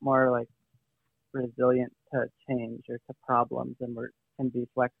lot more like resilient to change or to problems, and we can be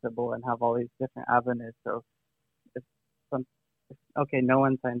flexible and have all these different avenues. So if no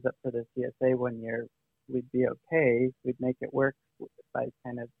one signs up for the CSA 1 year, we'd be okay. We'd make it work by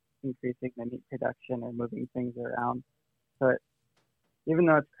kind of increasing the meat production or moving things around. So even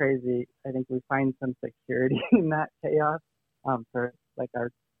though it's crazy, I think we find some security in that chaos for like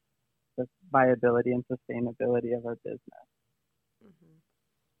the viability and sustainability of our business.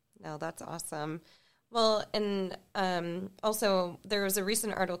 Mm-hmm. No, that's awesome. Well, and also there was a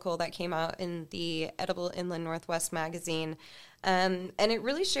recent article that came out in the Edible Inland Northwest magazine, and it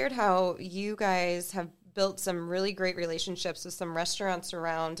really shared how you guys have built some really great relationships with some restaurants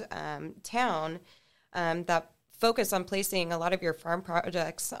around town that focus on placing a lot of your farm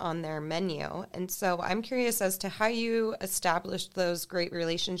products on their menu. And so I'm curious as to how you established those great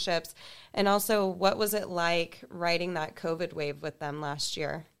relationships, and also what was it like riding that COVID wave with them last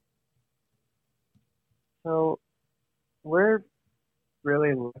year? So we're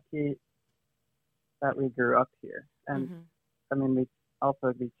really lucky that we grew up here. And I mean, we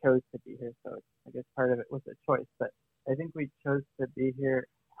chose to be here. So I guess part of it was a choice, but I think we chose to be here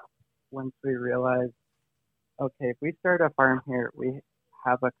once we realized, okay, if we start a farm here, we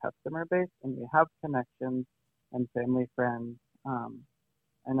have a customer base and we have connections and family friends,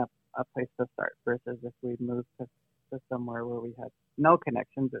 and a place to start, versus if we moved to somewhere where we had no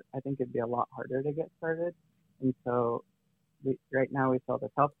connections. I think it'd be a lot harder to get started. And so right now we sell the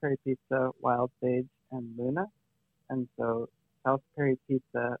South Prairie Pizza, Wild Sage, and Luna. And so South Prairie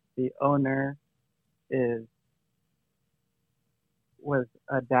Pizza, the owner was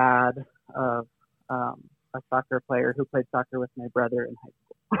a dad of a soccer player who played soccer with my brother in high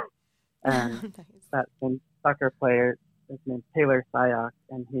school. And Nice. that same soccer player is named Taylor Sayak,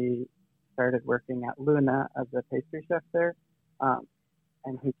 and he started working at Luna as a pastry chef there.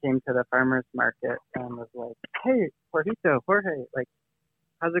 And he came to the farmer's market and was like, hey, Jorge, like,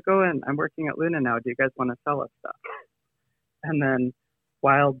 how's it going? I'm working at Luna now. Do you guys want to sell us stuff? And then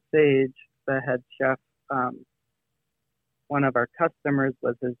Wild Sage, the head chef, one of our customers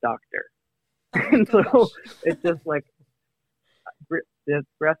was his doctor. And so it's just like the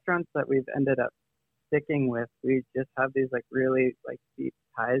restaurants that we've ended up sticking with, we just have these like really like deep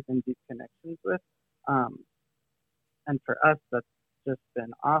ties and deep connections with. And for us, that's just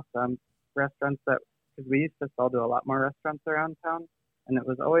been awesome. Restaurants because we used to sell to a lot more restaurants around town, and it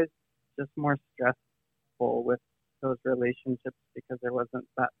was always just more stressful with those relationships because there wasn't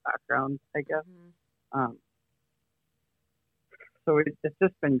that background, I guess. So it's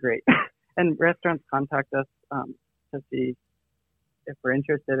just been great. And restaurants contact us to see if we're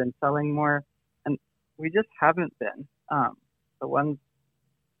interested in selling more, and we just haven't been. The ones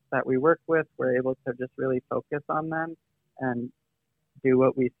that we work with, we're able to just really focus on them and do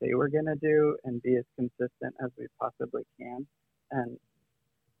what we say we're going to do and be as consistent as we possibly can. And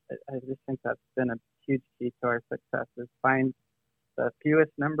I just think that's been a huge key to our success, is find the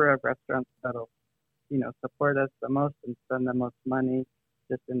fewest number of restaurants that'll, support us the most and spend the most money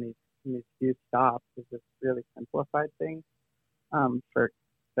just in these few stops. Is just really simplified things. For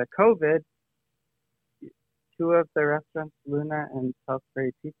the COVID, two of the restaurants, Luna and South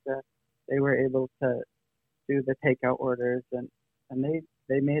Prairie Pizza, they were able to do the takeout orders, and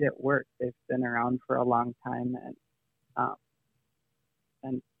they made it work. They've been around for a long time,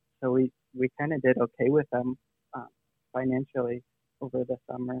 and so we kind of did okay with them financially over the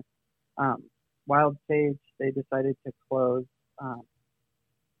summer. Wild Sage, they decided to close.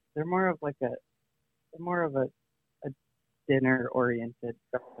 They're more of a dinner oriented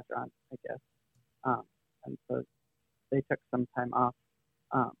restaurant, I guess. And so they took some time off.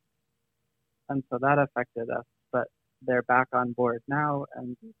 And so that affected us, but they're back on board now,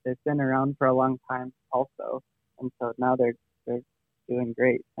 and they've been around for a long time also. And so now they're doing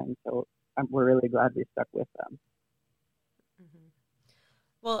great. And so we're really glad we stuck with them.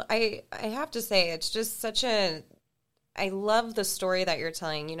 Well, I have to say, it's just such a, I love the story that you're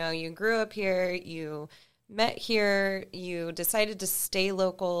telling. You know, you grew up here, you met here, you decided to stay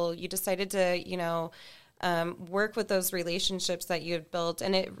local, you decided to, you know, work with those relationships that you had built.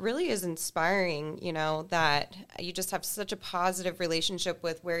 And it really is inspiring, you know, that you just have such a positive relationship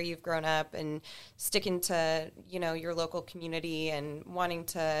with where you've grown up and sticking to, you know, your local community and wanting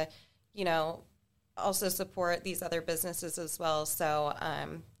to, you know, also support these other businesses as well. So,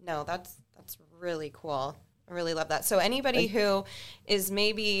 no, that's really cool. I really love that. So anybody who is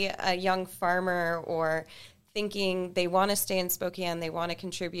maybe a young farmer or thinking they want to stay in Spokane, they want to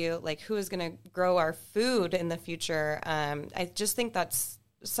contribute, like who is going to grow our food in the future? I just think that's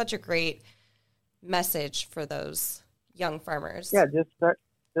such a great message for those young farmers. Yeah, just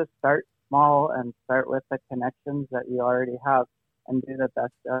start small and start with the connections that you already have and do the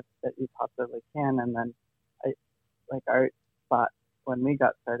best stuff that you possibly can. And then our thought when we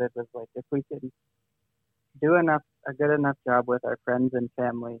got started was like, if we can do a good enough job with our friends and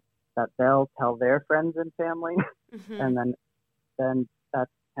family that they'll tell their friends and family, and then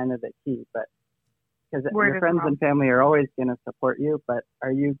that's kind of the key. But because your friends and family are always going to support you, but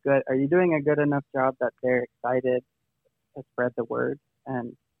are you doing a good enough job that they're excited to spread the word?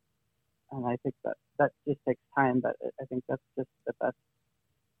 And I think that just takes time, but I think that's just the best.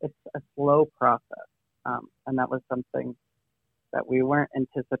 It's a slow process, and that was something that we weren't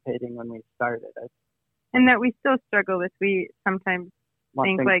anticipating when we started. And that we still struggle with. We sometimes want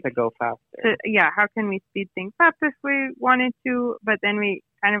think things like to go faster. How can we speed things up if we wanted to? But then we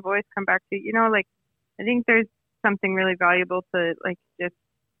kind of always come back to, you know, like I think there's something really valuable to like just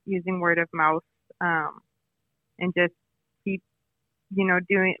using word of mouth, and just keep, you know,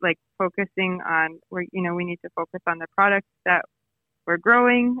 doing like focusing on where, you know, we need to focus on the products that we're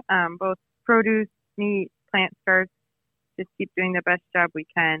growing, both produce, meat, plant starts. Just keep doing the best job we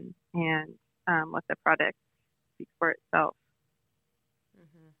can, and let the product speak for itself.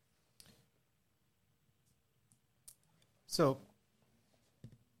 So,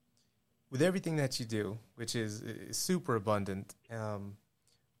 with everything that you do, which is super abundant,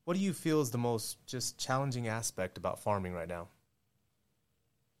 what do you feel is the most just challenging aspect about farming right now?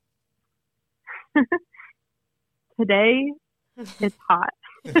 Today, it's hot.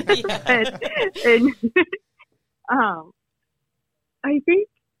 I think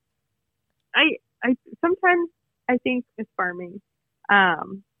I sometimes I think with farming,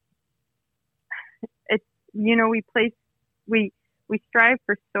 it's, you know, we strive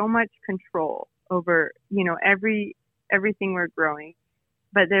for so much control over, you know, everything we're growing,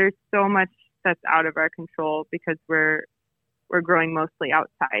 but there's so much that's out of our control because we're growing mostly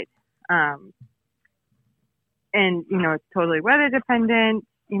outside, and you know, it's totally weather dependent.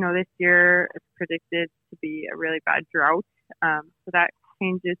 You know, this year it's predicted to be a really bad drought, so that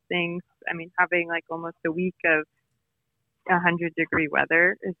changes things. I mean, having like almost a week of 100-degree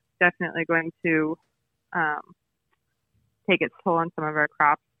weather is definitely going to take its toll on some of our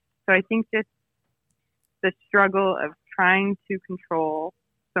crops. So I think just the struggle of trying to control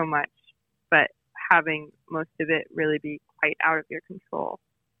so much, but having most of it really be quite out of your control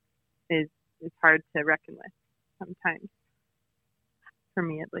is hard to reckon with sometimes, for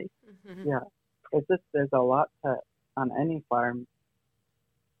me at least. Yeah, it's just there's a lot on any farm,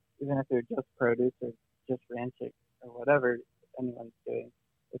 even if you're just produce or just ranching or whatever anyone's doing.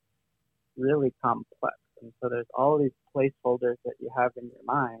 It's really complex. And so there's all these placeholders that you have in your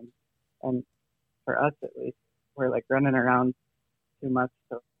mind. And for us, at least, we're like running around too much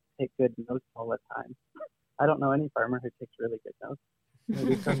to take good notes all the time. I don't know any farmer who takes really good notes.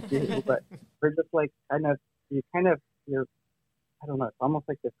 Maybe some do, but we're just like you're, I don't know, it's almost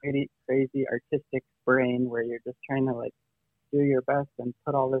like this crazy artistic brain where you're just trying to like do your best and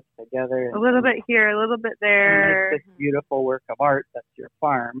put all this together. A little bit here, a little bit there. And make this beautiful work of art that's your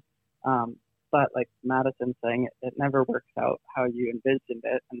farm. But like Madison's saying, it never works out how you envisioned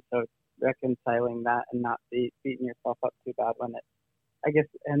it. And so reconciling that and not beating yourself up too bad when it, I guess,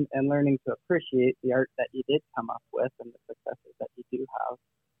 and learning to appreciate the art that you did come up with and the successes that you do have.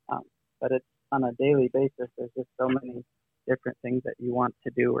 But it's on a daily basis, there's just so many different things that you want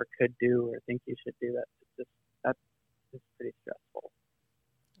to do or could do or think you should do that's just pretty stressful.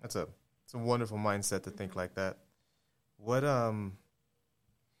 It's a wonderful mindset to think like that. What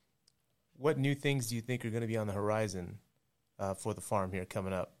new things do you think are going to be on the horizon for the farm here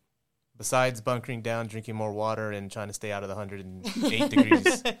coming up? Besides bunkering down, drinking more water, and trying to stay out of the 108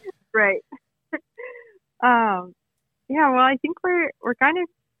 degrees. Right. Yeah, well, I think we're kind of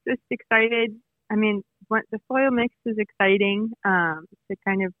just excited. I mean, the soil mix is exciting to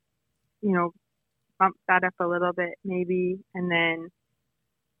kind of, you know, bump that up a little bit maybe. And then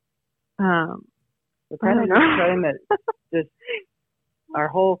We're kind of just trying to just our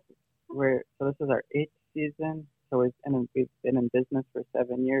whole. So this is our 8th season. So we've been in business for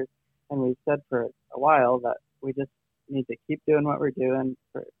 7 years, and we've said for a while that we just need to keep doing what we're doing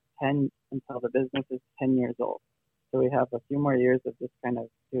for 10 until the business is 10 years old. So we have a few more years of just kind of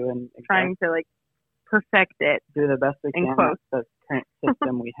trying to like perfect it, do the best we can with the current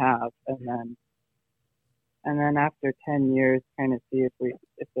system we have, and then after 10 years, kind of see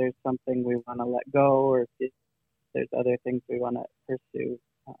if there's something we want to let go, or if there's other things we want to pursue.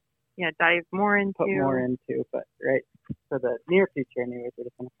 Dive more into. Put more into, but right for the near future, anyways, we're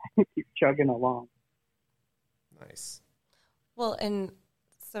just going to kind of keep chugging along. Nice. Well, and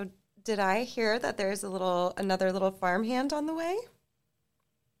so did I hear that there's another little farmhand on the way?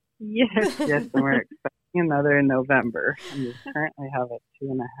 Yes. Yes, and we're expecting another in November. And we currently have a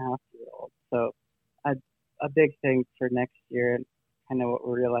 2.5-year-old. So a big thing for next year, and kind of what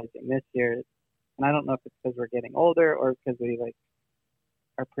we're realizing this year, and I don't know if it's because we're getting older or because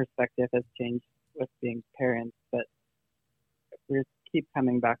our perspective has changed with being parents, but we keep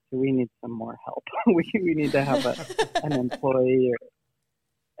coming back to we need some more help. we need to have an employee, or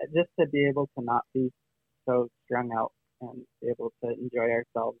just to be able to not be so strung out and be able to enjoy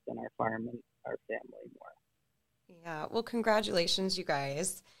ourselves and our farm and our family more. Yeah, well, congratulations, you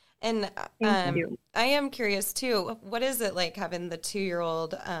guys. And Thank you. I am curious, too, what is it like having the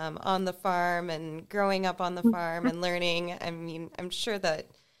 2-year-old on the farm and growing up on the farm and learning? I mean, I'm sure that,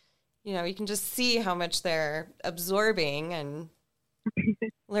 you can just see how much they're absorbing and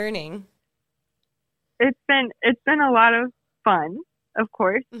learning. It's been a lot of fun, of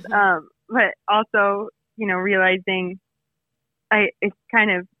course, but also, realizing it kind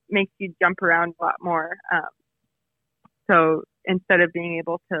of makes you jump around a lot more. So instead of being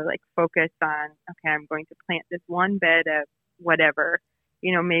able to like focus on, okay, I'm going to plant this one bed of whatever,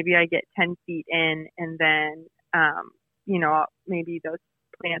 maybe I get 10 feet in, and then, maybe those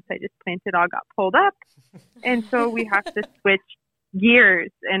plants I just planted all got pulled up. And so we have to switch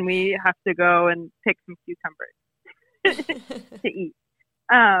gears, and we have to go and pick some cucumbers to eat.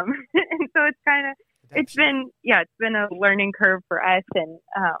 And so it's been a learning curve for us. And,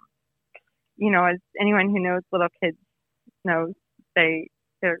 as anyone who knows little kids knows,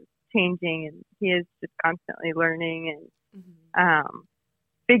 they're changing, and he is just constantly learning and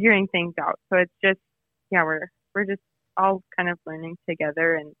figuring things out. So it's just, we're just all kind of learning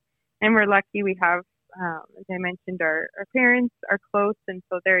together, and we're lucky we have, as I mentioned, our parents are close, and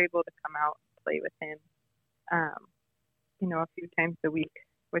so they're able to come out and play with him, a few times a week,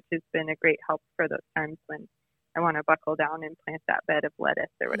 which has been a great help for those times when I want to buckle down and plant that bed of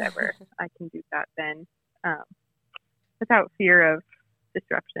lettuce or whatever. I can do that then. Without fear of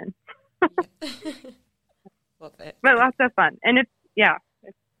disruption. Love it. But lots of fun. And it's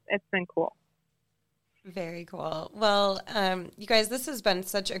been cool. Very cool. Well, you guys, this has been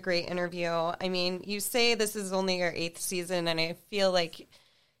such a great interview. I mean, you say this is only your 8th season, and I feel like,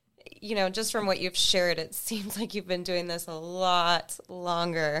 just from what you've shared, it seems like you've been doing this a lot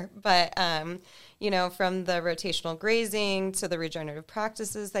longer. But, from the rotational grazing to the regenerative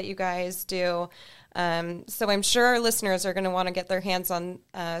practices that you guys do. So I'm sure our listeners are going to want to get their hands on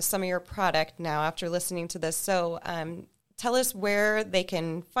some of your product now after listening to this. So tell us where they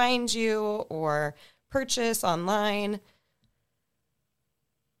can find you or purchase online.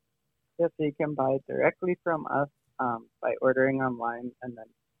 Yes, you can buy directly from us by ordering online, and then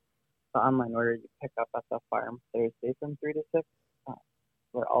the online order you pick up at the farm Thursday from 3 to 6.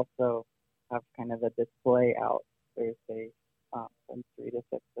 We're also have kind of a display out Thursday from 3 to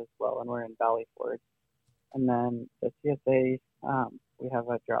 6 as well, and we're in Valley Forge. And then the CSA, we have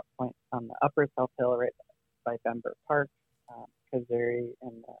a drop point on the upper South Hill right by Bember Park, Kazuri,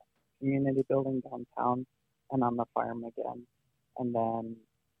 and the community building downtown, and on the farm again. And then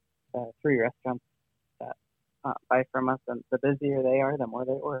the 3 restaurants that buy from us, and the busier they are, the more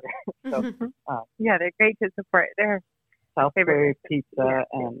they order. So, they're great to support. They're Southbury Pizza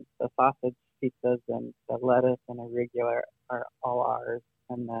and the sausage pizzas and the lettuce and arugula are all ours.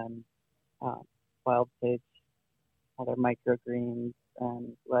 And then Wild Sage, other microgreens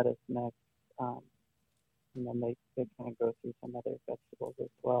and lettuce mix. And then they kind of go through some other vegetables as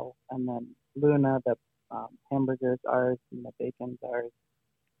well. And then Luna, the hamburgers ours, and the bacon's ours.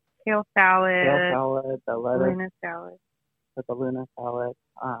 Kale salad, the lettuce. Luna salad. With the Luna salad.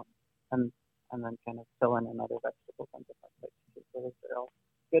 And then kind of filling in other vegetables and different places. So those are all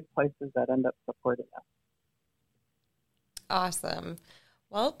good places that end up supporting us. Awesome.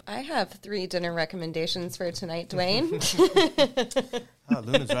 Well, I have 3 dinner recommendations for tonight, Dwayne.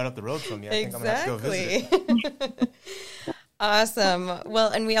 Luna's right up the road from you. I think I'm going to have to go visit it. Awesome.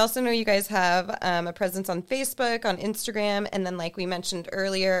 Well, and we also know you guys have a presence on Facebook, on Instagram, and then like we mentioned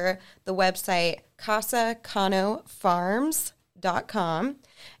earlier, the website CasaCanoFarms.com.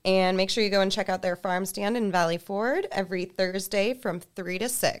 And make sure you go and check out their farm stand in Valley Forge every Thursday from 3 to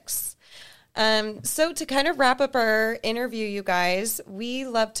 6. So to kind of wrap up our interview, you guys, we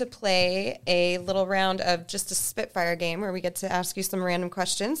love to play a little round of just a Spitfire game where we get to ask you some random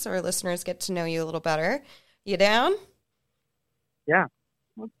questions so our listeners get to know you a little better. You down? Yeah,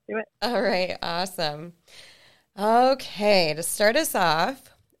 let's do it. All right, awesome. Okay, to start us off,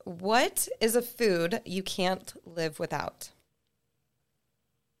 what is a food you can't live without?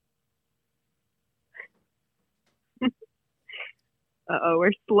 Uh-oh,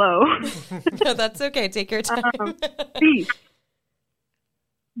 we're slow. No, that's okay. Take your time. Beef.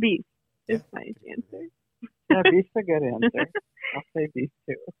 Beef is my answer. Yeah, beef's a good answer. I'll say beef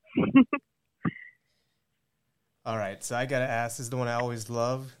too. All right, so I got to ask, this is the one I always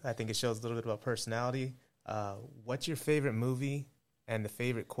love. I think it shows a little bit about personality. What's your favorite movie and the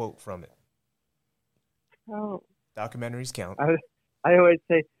favorite quote from it? Oh. Documentaries count. I always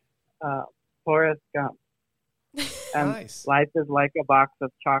say Forrest Gump. And Nice. life is like a box of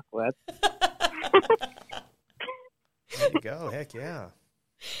chocolates. There you go. Heck yeah.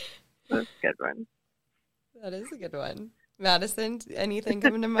 That's a good one. That is a good one. Madison, anything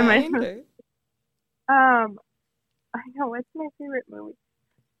coming to Am I- mind? Or? I know, what's my favorite movie?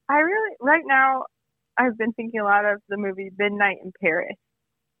 Right now, I've been thinking a lot of the movie Midnight in Paris,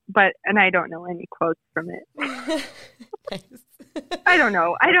 and I don't know any quotes from it. Nice. I don't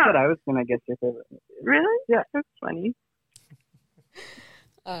know. I That's don't. what I was going to guess your favorite movie. Really? Yeah. That's funny.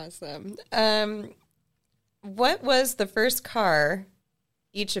 Awesome. What was the first car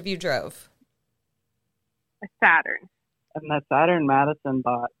each of you drove? A Saturn And the Saturn Madison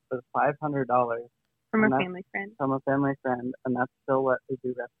bought was $500 from a And that's- family friend. from a family friend, and that's still what we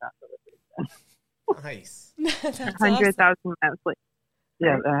do restaurant deliveries. Nice. That's 100,000 awesome. miles later.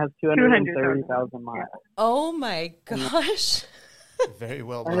 Yeah, it has 230,000 miles. Oh my gosh. Very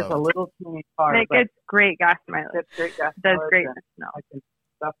well And it's a loved. little teeny car, And it but gets great gas mileage. it's great gas Does mileage, great and smell. I can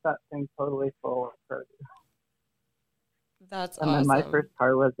stuff that thing totally full of produce. That's And awesome. then my first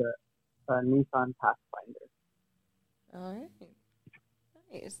car was a Nissan Pathfinder. All right.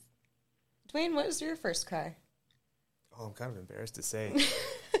 Nice. Dwayne, what was your first car? Oh, I'm kind of embarrassed to say.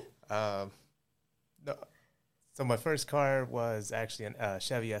 No. So my first car was actually a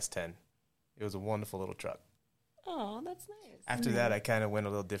Chevy S10. It was a wonderful little truck. Oh, that's nice. After that, I kind of went a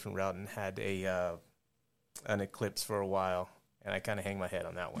little different route and had an Eclipse for a while, and I kind of hang my head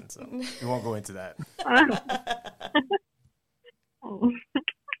on that one, so we won't go into that.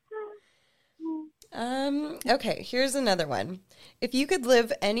 Okay, here's another one. If you could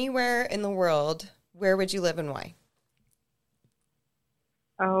live anywhere in the world, where would you live and why?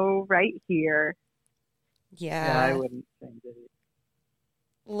 Oh, right here. Yeah, I Yeah. wouldn't change it.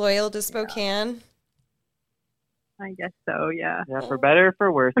 Loyal to Spokane. I guess so, yeah. Yeah, for better or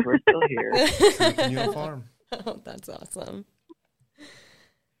for worse, we're still here. So we can use a farm. Oh, that's awesome.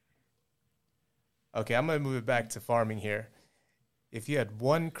 Okay, I'm going to move it back to farming here. If you had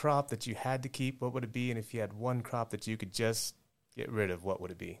one crop that you had to keep, what would it be? And if you had one crop that you could just get rid of, what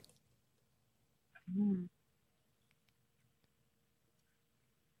would it be?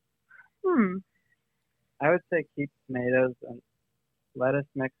 I would say keep tomatoes, and lettuce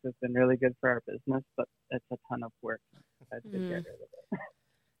mix has been really good for our business, but it's a ton of work. I'd say get rid of it.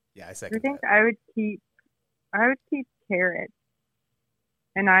 Yeah, I I second think that. I would keep carrots,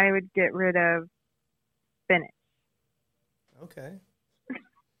 and I would get rid of spinach. Okay.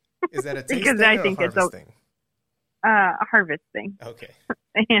 Is that a taste Because thing I or think a it's harvest thing? Harvesting Okay.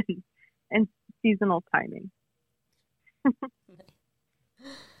 and seasonal timing.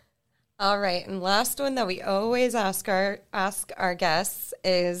 All right, and last one that we always ask our guests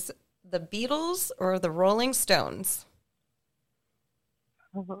is the Beatles or the Rolling Stones?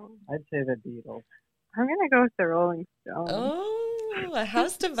 Oh, I'd say the Beatles. I'm gonna go with the Rolling Stones. Oh, a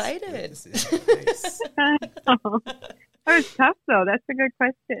house divided. Nice. That was tough though. That's a good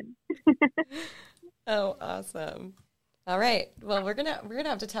question. Oh, awesome. All right. Well, we're gonna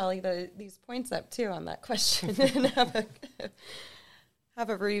have to tally these points up too on that question and have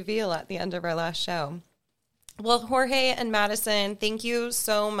a reveal at the end of our last show. Well, Jorge and Madison, thank you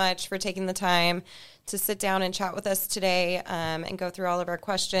so much for taking the time to sit down and chat with us today and go through all of our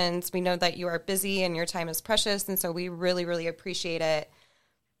questions. We know that you are busy and your time is precious, and so we really, really appreciate it.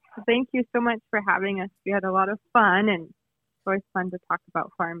 Thank you so much for having us. We had a lot of fun, and it's always fun to talk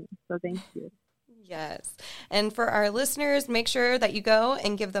about farming. So thank you. Yes. And for our listeners, make sure that you go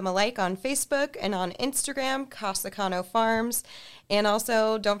and give them a like on Facebook and on Instagram, Corsicano Farms. And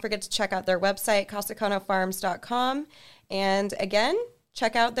also, don't forget to check out their website, corsicanofarms.com. And again,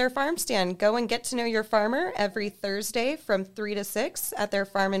 check out their farm stand. Go and get to know your farmer every Thursday from 3 to 6 at their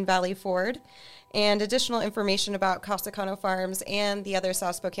farm in Valley Ford. And additional information about Corsicano Farms and the other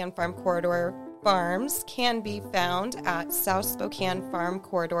South Spokane Farm Corridor farms can be found at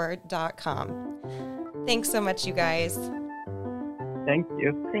southspokanefarmcorridor.com. Thanks so much, you guys. Thank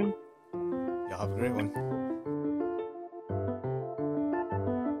you. Thanks. Y'all have a great one.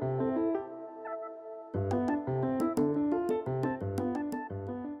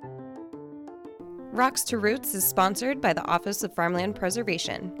 Rocks to Roots is sponsored by the Office of Farmland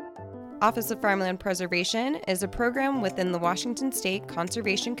Preservation. Office of Farmland Preservation is a program within the Washington State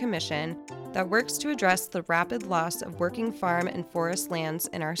Conservation Commission that works to address the rapid loss of working farm and forest lands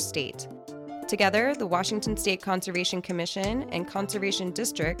in our state. Together, the Washington State Conservation Commission and conservation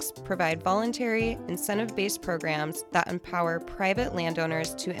districts provide voluntary, incentive-based programs that empower private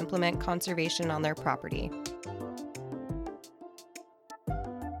landowners to implement conservation on their property.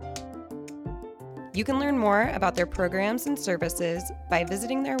 You can learn more about their programs and services by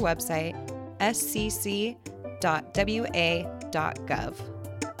visiting their website, scc.wa.gov.